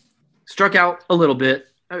 Struck out a little bit,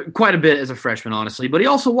 quite a bit as a freshman, honestly, but he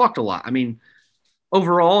also walked a lot. I mean,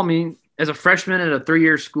 overall, as a freshman at a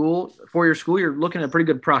 4-year school, you're looking at a pretty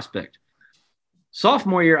good prospect.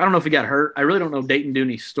 Sophomore year, I don't know if he got hurt. I really don't know Dayton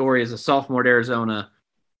Dooney's story as a sophomore at Arizona.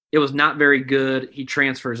 It was not very good. He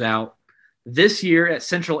transfers out. This year at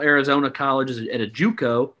Central Arizona College at a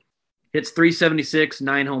JUCO, hits 376,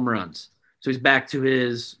 9 home runs. So he's back to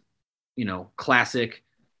his, classic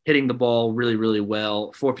hitting the ball really, really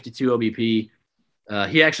well. 452 OBP.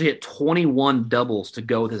 He actually hit 21 doubles to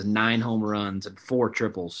go with his 9 home runs and 4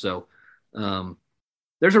 triples. So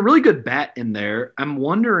there's a really good bat in there. I'm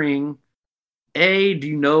wondering, do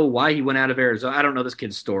you know why he went out of Arizona? I don't know this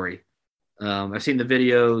kid's story. I've seen the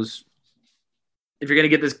videos. If you're going to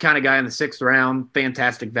get this kind of guy in the 6th round,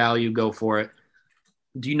 fantastic value, go for it.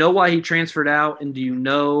 Do you know why he transferred out, and do you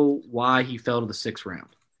know why he fell to the 6th round?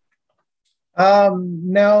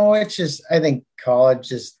 No, it's just I think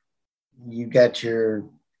college you got your,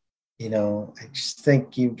 I just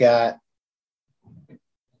think you've got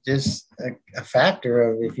just a factor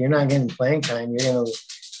of if you're not getting playing time, you're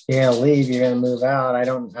gonna leave, you're gonna move out. I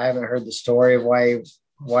haven't heard the story of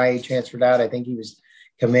why he transferred out. I think he was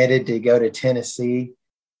committed to go to Tennessee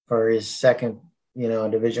for his second,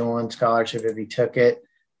 Division I scholarship if he took it.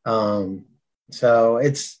 So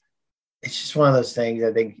it's just one of those things.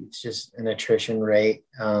 I think it's just an attrition rate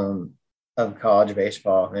of college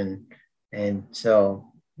baseball, and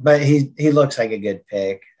so. But he looks like a good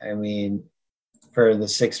pick. I mean, for the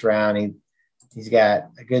 6th round, he's got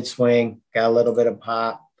a good swing, got a little bit of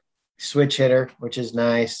pop, switch hitter, which is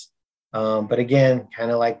nice. But again,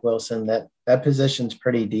 kind of like Wilson, that position's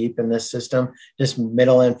pretty deep in this system. Just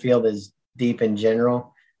middle infield is deep in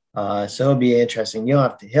general. So it'll be interesting. He'll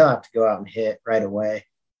have to go out and hit right away.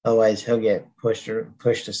 Otherwise he'll get pushed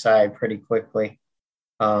aside pretty quickly.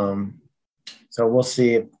 So we'll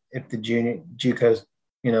see if the JUCO,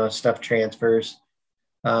 stuff transfers.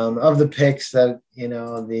 Of the picks that,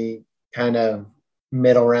 the kind of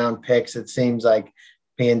middle round picks, it seems like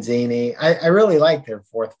Panzini. I really like their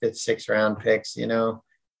 4th, 5th, 6th round picks.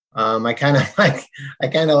 I kind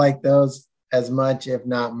of like those as much, if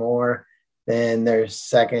not more, than their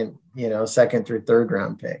second through 3rd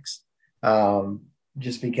round picks.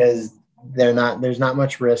 Just because there's not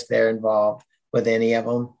much risk there involved with any of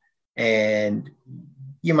them, and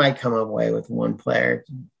you might come away with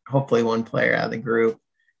hopefully one player out of the group.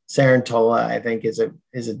 Sarantola, I think,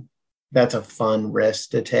 that's a fun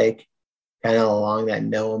risk to take. kind of along that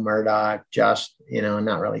Noah Murdoch, Josh,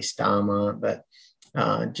 not really Stama, but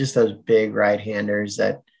just those big right-handers,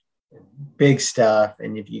 that big stuff.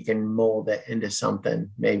 And if you can mold it into something,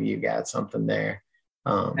 maybe you got something there.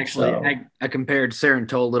 Actually, I compared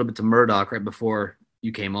Cerantola a little bit to Murdoch right before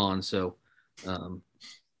you came on. So, on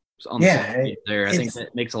the same page there, I think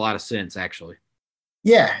that makes a lot of sense, actually.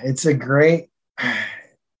 Yeah, it's a great.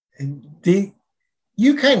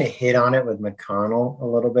 You kind of hit on it with McConnell a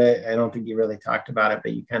little bit. I don't think you really talked about it,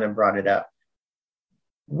 but you kind of brought it up.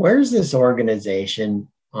 Where's this organization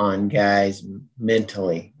on guys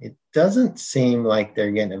mentally? It doesn't seem like they're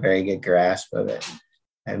getting a very good grasp of it.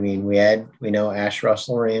 I mean, we know Ash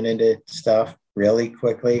Russell ran into stuff really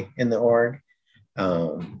quickly in the org.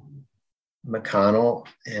 McConnell,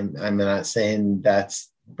 and I'm not saying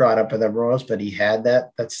that's brought up by the Royals, but he had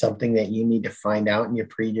that. That's something that you need to find out in your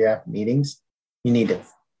pre-draft meetings. You need to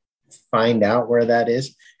find out where that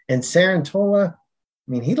is. And Cerantola, I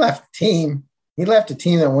mean, he left the team. He left a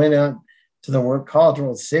team that went out to the College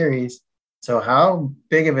World Series. So how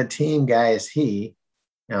big of a team guy is he?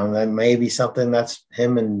 Now, that may be something that's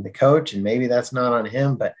him and the coach, and maybe that's not on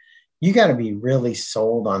him, but you got to be really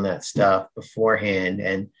sold on that stuff beforehand.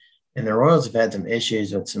 And the Royals have had some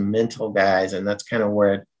issues with some mental guys, and that's kind of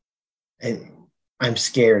where I'm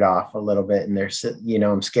scared off a little bit. And there's,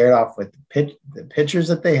 I'm scared off with the pitchers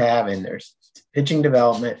that they have, and there's pitching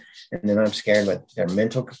development. And then I'm scared with their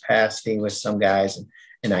mental capacity with some guys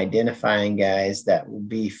and identifying guys that will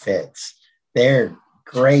be fits. They're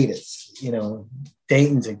great.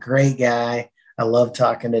 Dayton's a great guy. I love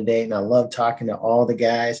talking to Dayton. I love talking to all the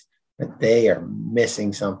guys, but they are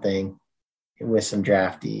missing something with some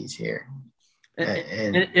draftees here.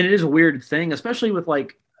 And it is a weird thing, especially with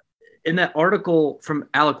in that article from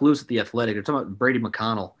Alec Lewis at The Athletic, they're talking about Brady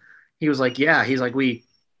McConnell. He was like, we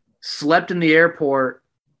slept in the airport,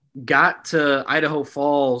 got to Idaho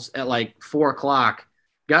Falls at 4:00,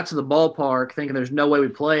 got to the ballpark thinking there's no way we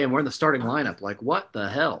play, and we're in the starting lineup. Like, what the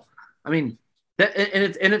hell? I mean,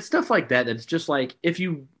 it's stuff like that. That's just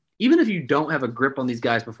even if you don't have a grip on these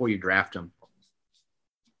guys before you draft them,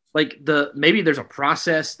 maybe there's a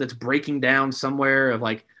process that's breaking down somewhere of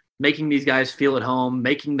making these guys feel at home,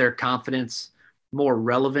 making their confidence more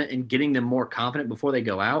relevant and getting them more confident before they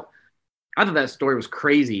go out. I thought that story was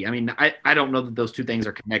crazy. I mean, I don't know that those two things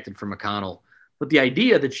are connected for McConnell, but the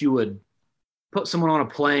idea that you would put someone on a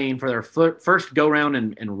plane for their first go round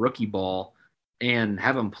in rookie ball and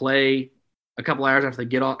have them play a couple hours after they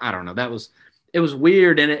get off, I don't know. It was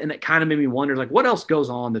weird. And it kind of made me wonder, what else goes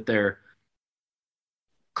on that they're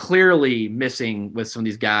clearly missing with some of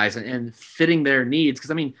these guys and fitting their needs.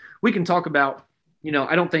 Cause I mean, we can talk about,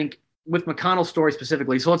 I don't think with McConnell's story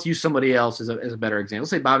specifically, so let's use somebody else as a better example.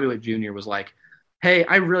 Let's say Bobby Witt Jr. was like, hey,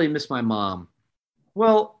 I really miss my mom.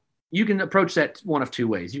 Well, you can approach that one of two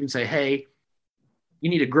ways. You can say, hey, you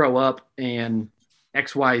need to grow up and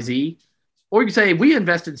X, Y, Z. Or you can say, we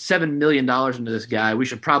invested $7 million into this guy. We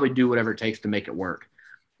should probably do whatever it takes to make it work.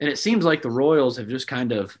 And it seems like the Royals have just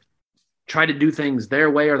kind of tried to do things their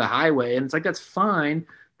way or the highway. And it's that's fine,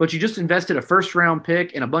 but you just invested a first-round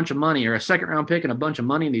pick and a bunch of money, or a second-round pick and a bunch of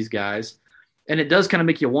money in these guys. And it does kind of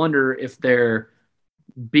make you wonder if they're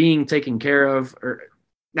being taken care of, or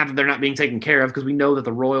not that they're not being taken care of, because we know that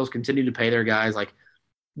the Royals continue to pay their guys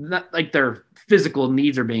not their physical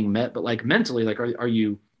needs are being met, but mentally, are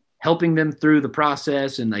you helping them through the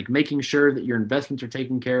process and making sure that your investments are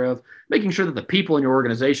taken care of, making sure that the people in your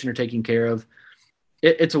organization are taken care of.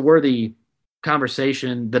 It's a worthy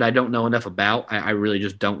conversation that I don't know enough about. I really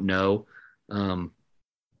just don't know.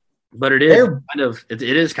 But it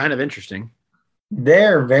is kind of interesting.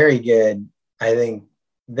 They're very good. I think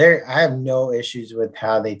I have no issues with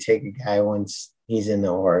how they take a guy once he's in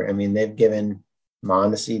the org. I mean, they've given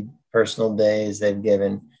Mondesi personal days. They've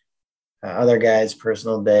given other guys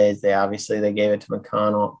personal days. They gave it to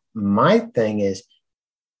McConnell. My thing is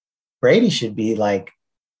Brady should be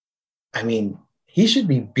he should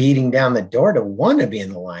be beating down the door to want to be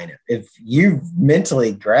in the lineup. If you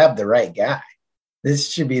mentally grab the right guy,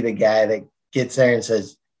 this should be the guy that gets there and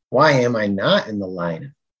says, why am I not in the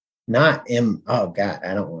lineup? Oh God,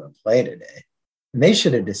 I don't want to play today. And they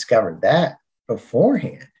should have discovered that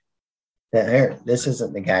beforehand, that this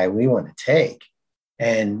isn't the guy we want to take.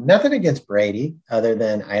 And nothing against Brady, other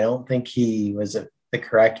than I don't think he was the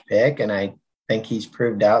correct pick. And I think he's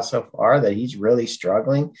proved out so far that he's really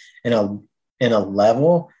struggling in a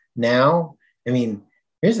level now. I mean,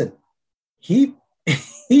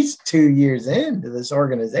 he's 2 years into this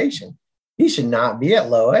organization. He should not be at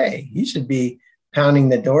low A. He should be pounding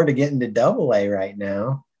the door to get into double A right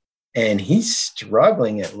now. And he's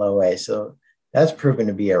struggling at low A. So that's proven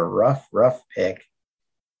to be a rough pick.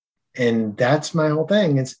 And that's my whole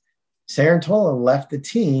thing. It's Sarantola left the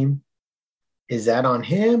team. Is that on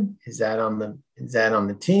him? Is that on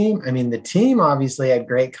the team? I mean, the team obviously had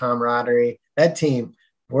great camaraderie. That team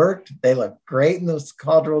worked. They looked great in those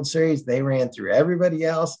College World Series. They ran through everybody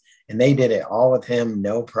else, and they did it all with him,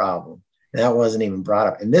 no problem. And that wasn't even brought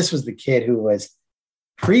up. And this was the kid who was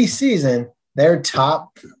preseason their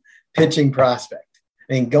top pitching prospect.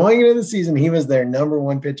 I mean, going into the season, he was their number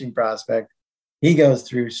one pitching prospect. He goes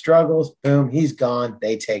through struggles. Boom, he's gone.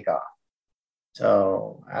 They take off.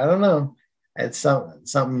 So I don't know. It's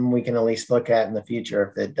something we can at least look at in the future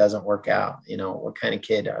if it doesn't work out. What kind of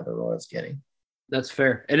kid are the Royals getting? That's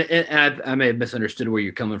fair. And I may have misunderstood where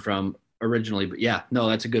you're coming from originally, but yeah, no,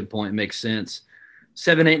 that's a good point. It makes sense.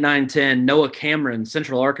 7, 8, 9, 10, Noah Cameron,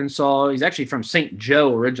 Central Arkansas. He's actually from St.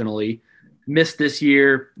 Joe originally. Missed this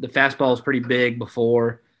year. The fastball was pretty big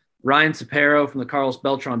before. Ryan Cepero from the Carlos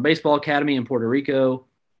Beltran Baseball Academy in Puerto Rico.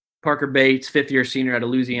 Parker Bates, fifth-year senior out of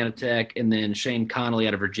Louisiana Tech. And then Shane Connolly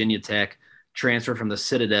out of Virginia Tech, transfer from the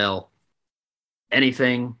Citadel.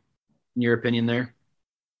 Anything in your opinion there?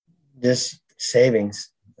 Just savings.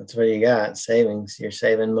 That's what you got. Savings. You're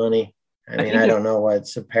saving money. I don't know what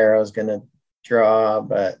Cepero is going to draw,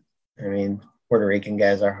 but I mean, Puerto Rican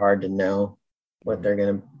guys are hard to know what they're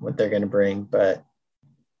gonna bring. But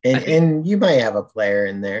and you might have a player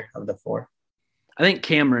in there of the four. I think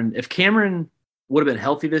if Cameron would have been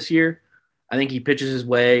healthy this year, I think he pitches his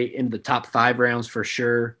way into the top 5 rounds for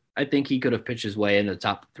sure. I think he could have pitched his way into the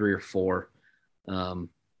top 3 or 4.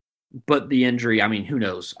 But the injury, I mean, who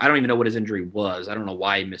knows? I don't even know what his injury was. I don't know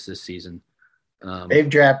why he missed this season. They've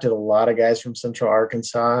drafted a lot of guys from Central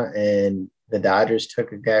Arkansas, and the Dodgers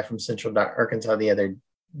took a guy from Central Arkansas the other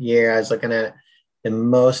year. I was looking at it. The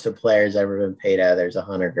most a player's ever been paid out of there's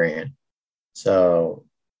 $100,000. So,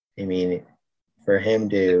 I mean, for him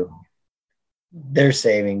to their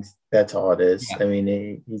savings, that's all it is. Yeah. I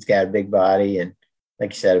mean, he's got a big body and,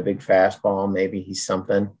 like you said, a big fastball. Maybe he's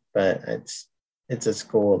something, but it's a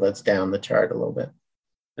school that's down the chart a little bit.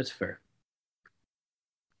 That's fair.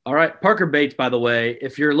 All right, Parker Bates, by the way,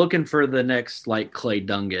 if you're looking for the next like Clay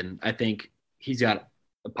Dungan, I think he's got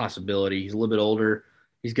a possibility. He's a little bit older.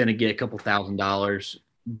 He's going to get a couple $1,000.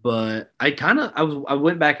 But I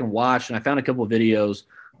went back and watched, and I found a couple of videos.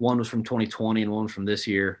 One was from 2020 and one was from this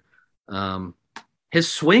year.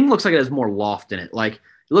 His swing looks like it has more loft in it. Like, it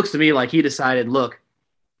looks to me like he decided, look,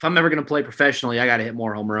 if I'm ever going to play professionally, I got to hit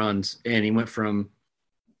more home runs. And he went from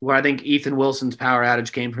where I think Ethan Wilson's power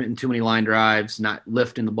outage came from hitting too many line drives, not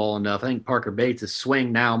lifting the ball enough. I think Parker Bates'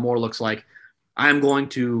 swing now more looks like I'm going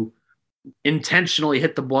to intentionally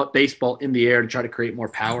hit the baseball in the air to try to create more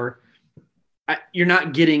power. You're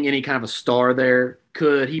not getting any kind of a star there.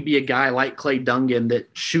 Could he be a guy like Clay Dungan that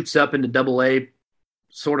shoots up into Double-A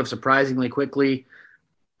sort of surprisingly quickly,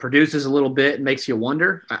 produces a little bit, and makes you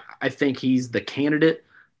wonder? I think he's the candidate.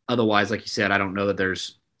 Otherwise, like you said, I don't know that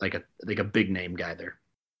there's like a big name guy there.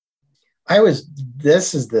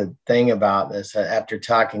 This is the thing about this, after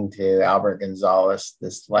talking to Albert Gonzalez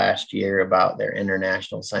this last year about their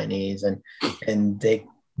international signees, and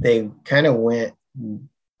they kind of went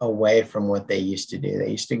away from what they used to do.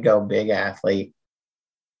 They used to go big athlete.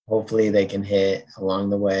 Hopefully they can hit along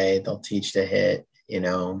the way. They'll teach to hit,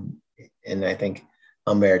 and I think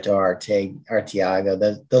Humberto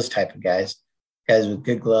Arteaga, those type of guys with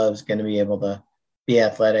good gloves, going to be able to be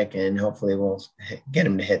athletic, and hopefully we'll get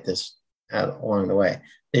them to hit this out along the way.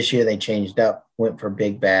 This year they changed up, went for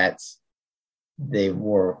big bats. They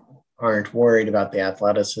aren't worried about the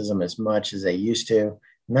athleticism as much as they used to.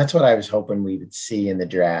 And that's what I was hoping we would see in the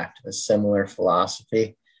draft, a similar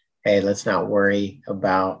philosophy. Hey, let's not worry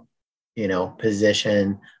about,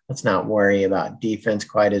 position. Let's not worry about defense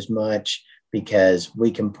quite as much, because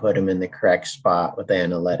we can put them in the correct spot with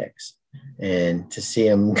analytics. And to see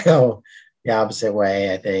them go the opposite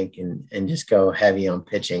way, I think, and just go heavy on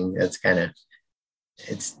pitching,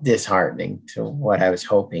 it's disheartening to what I was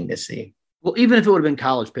hoping to see. Well, even if it would have been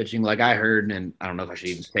college pitching, like I heard, and I don't know if I should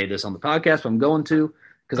even say this on the podcast, but I'm going to,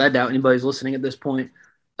 because I doubt anybody's listening at this point.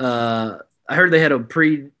 I heard they had a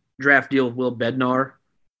pre-draft deal with Will Bednar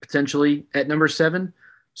potentially at number 7.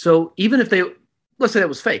 So even if let's say that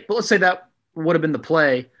was fake, but let's say that would have been the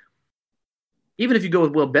play. Even if you go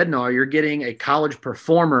with Will Bednar, you're getting a college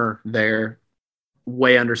performer there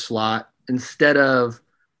way under slot instead of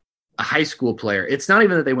a high school player. It's not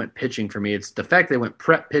even that they went pitching for me. It's the fact they went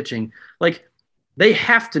prep pitching. Like, they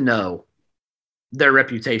have to know their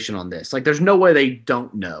reputation on this. Like, there's no way they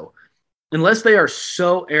don't know. Unless they are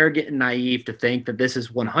so arrogant and naive to think that this is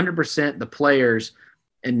 100% the players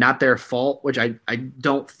and not their fault, which I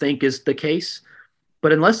don't think is the case.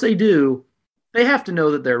 But unless they do, they have to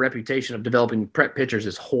know that their reputation of developing prep pitchers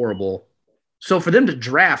is horrible. So for them to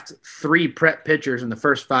draft 3 prep pitchers in the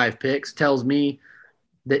first 5 picks tells me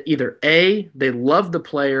that either A, they love the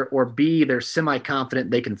player, or B, they're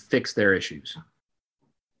semi-confident they can fix their issues.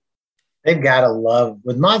 They've got to love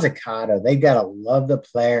with Mazzucato. They've got to love the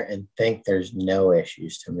player and think there's no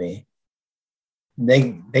issues. To me,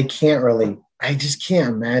 they can't really. I just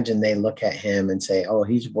can't imagine they look at him and say, "Oh,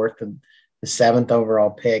 he's worth the 7th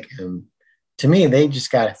overall pick." And to me, they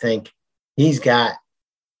just got to think he's got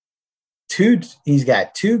two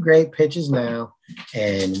great pitches now,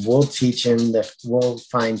 and we'll teach him we'll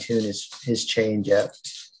fine tune his changeup.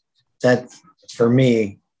 That's for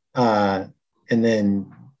me. And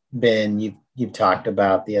then Ben, you've talked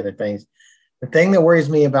about the other things. The thing that worries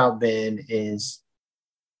me about Ben is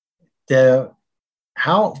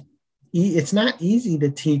it's not easy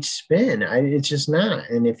to teach spin. It's just not.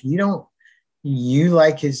 And if you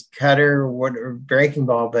like his cutter or breaking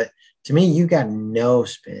ball, but to me, you got no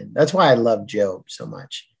spin. That's why I love Job so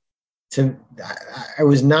much. I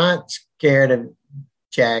was not scared of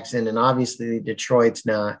Jackson, and obviously Detroit's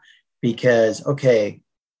not, because, okay,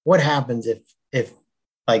 what happens if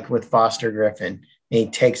like with Foster Griffin, and he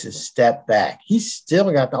takes a step back? He's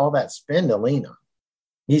still got all that spin to lean on.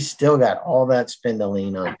 He's still got all that spin to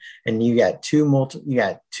lean on. And you got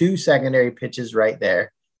two secondary pitches right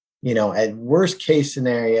there. At worst case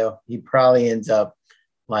scenario, he probably ends up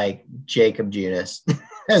like Jacob Junis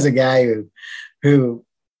as a guy who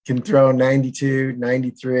can throw 92,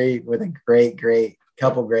 93 with a great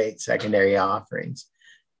couple great secondary offerings.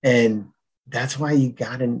 And that's why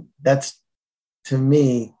to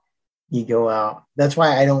me, you go out. That's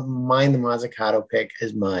why I don't mind the Mazzucato pick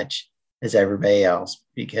as much as everybody else,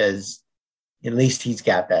 because at least he's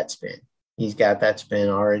got that spin. He's got that spin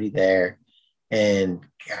already there. And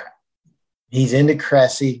God, he's into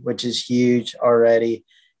Cressy, which is huge already.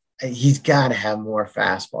 He's got to have more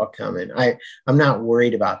fastball coming. I'm not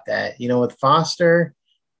worried about that. With Foster,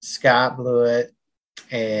 Scott Blewett,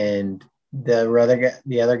 and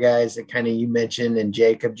the other guys that kind of you mentioned, and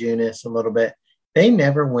Jacob Junis a little bit, they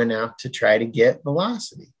never went out to try to get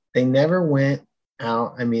velocity. They never went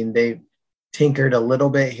out. I mean, they tinkered a little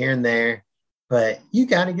bit here and there, but you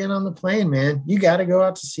got to get on the plane, man. You got to go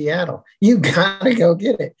out to Seattle. You got to go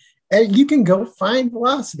get it. And you can go find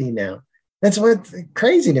velocity now. That's what's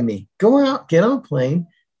crazy to me. Go out, get on a plane,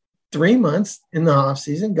 3 months in the off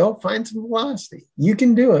season, go find some velocity. You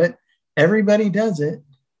can do it. Everybody does it.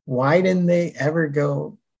 Why didn't they ever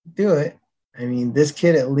go do it? I mean, this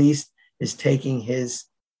kid at least is taking his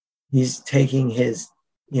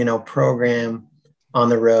program on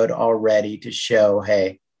the road already to show,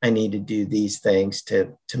 hey, I need to do these things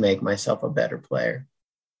to make myself a better player.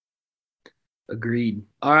 Agreed.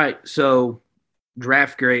 All right. So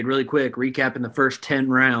draft grade really quick, recapping the first 10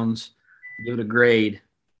 rounds, give it a grade.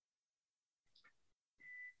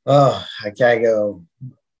 Oh, I gotta go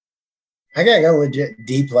legit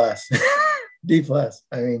D+. D+.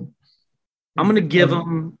 I mean, I'm going to give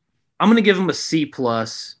them a C+.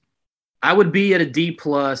 I would be at a D+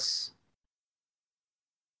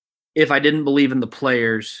 if I didn't believe in the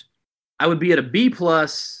players. I would be at a B+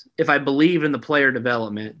 if I believe in the player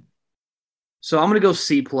development. So I'm going to go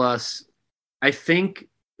C+. I think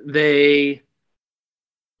Peyton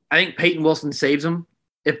Wilson saves them.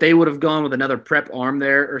 If they would have gone with another prep arm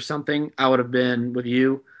there or something, I would have been with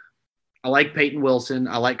you. I like Peyton Wilson.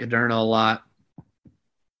 I like Caderna a lot.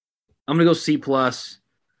 I'm going to go C+.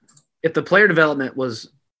 If the player development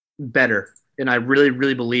was better and I really,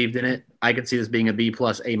 really believed in it, I could see this being a B+,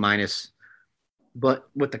 A-. But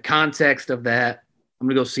with the context of that, I'm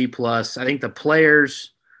going to go C+. I think the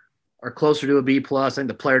players are closer to a B+. I think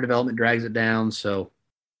the player development drags it down. So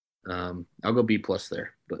I'll go B+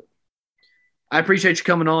 there. But I appreciate you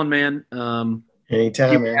coming on, man.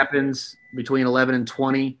 Anytime, man. Happens between 11 and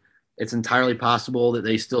 20. It's entirely possible that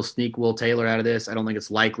they still sneak Will Taylor out of this. I don't think it's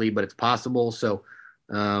likely, but it's possible. So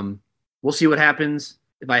we'll see what happens.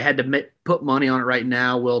 If I had to put money on it right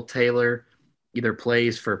now, Will Taylor either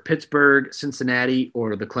plays for Pittsburgh, Cincinnati,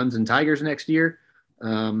 or the Clemson Tigers next year.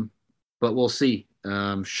 But we'll see.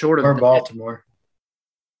 Or Baltimore.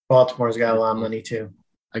 Baltimore's got a lot of money too.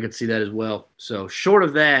 I could see that as well. So short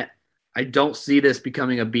of that, I don't see this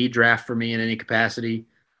becoming a B draft for me in any capacity.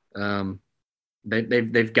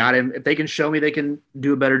 They've got him. If they can show me they can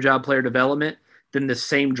do a better job player development, then the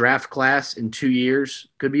same draft class in 2 years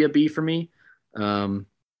could be a B for me.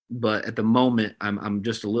 But at the moment, I'm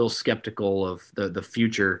just a little skeptical of the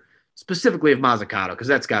future, specifically of Mazzucato, because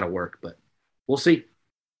that's got to work. But we'll see.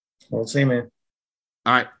 We'll see, man.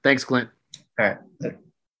 All right. Thanks, Clint. All right.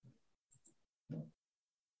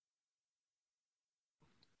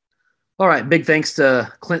 All right. Big thanks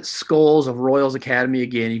to Clint Scholes of Royals Academy.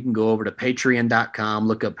 Again, you can go over to patreon.com,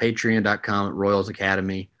 look up patreon.com at Royals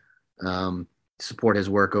Academy, support his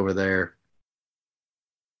work over there.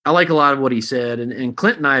 I like a lot of what he said, and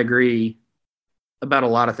Clint and I agree about a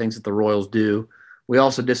lot of things that the Royals do. We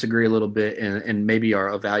also disagree a little bit in maybe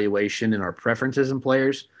our evaluation and our preferences in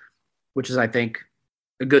players, which is, I think,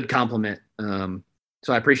 a good compliment.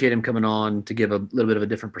 So I appreciate him coming on to give a little bit of a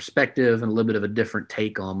different perspective and a little bit of a different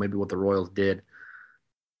take on maybe what the Royals did.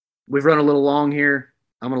 We've run a little long here.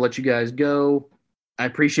 I'm going to let you guys go. I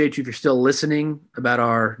appreciate you if you're still listening about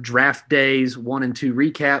our draft days 1 and 2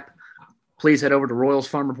 recap. Please head over to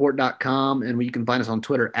royalsfarmreport.com, and you can find us on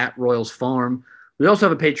Twitter at royalsfarm. We also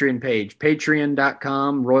have a Patreon page,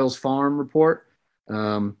 patreon.com, Royals Farm Report.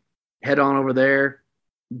 Head on over there,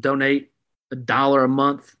 donate $1 a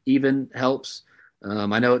month even helps.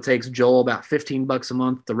 I know it takes Joel about $15 a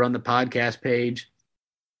month to run the podcast page.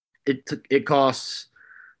 It costs,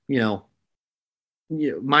 minor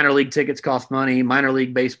league tickets cost money. Minor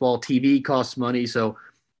league baseball TV costs money. So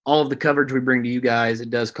all of the coverage we bring to you guys,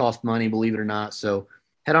 it does cost money, believe it or not. So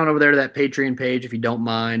head on over there to that Patreon page if you don't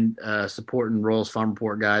mind supporting Royals Farm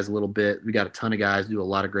Report guys a little bit. We got a ton of guys do a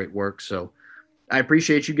lot of great work. So I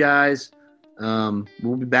appreciate you guys.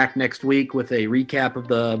 We'll be back next week with a recap of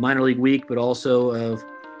the minor league week, but also of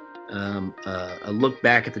a look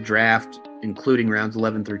back at the draft, including rounds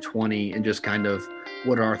 11 through 20, and just kind of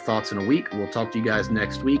what are our thoughts in a week. We'll talk to you guys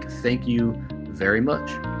next week. Thank you very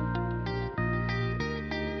much.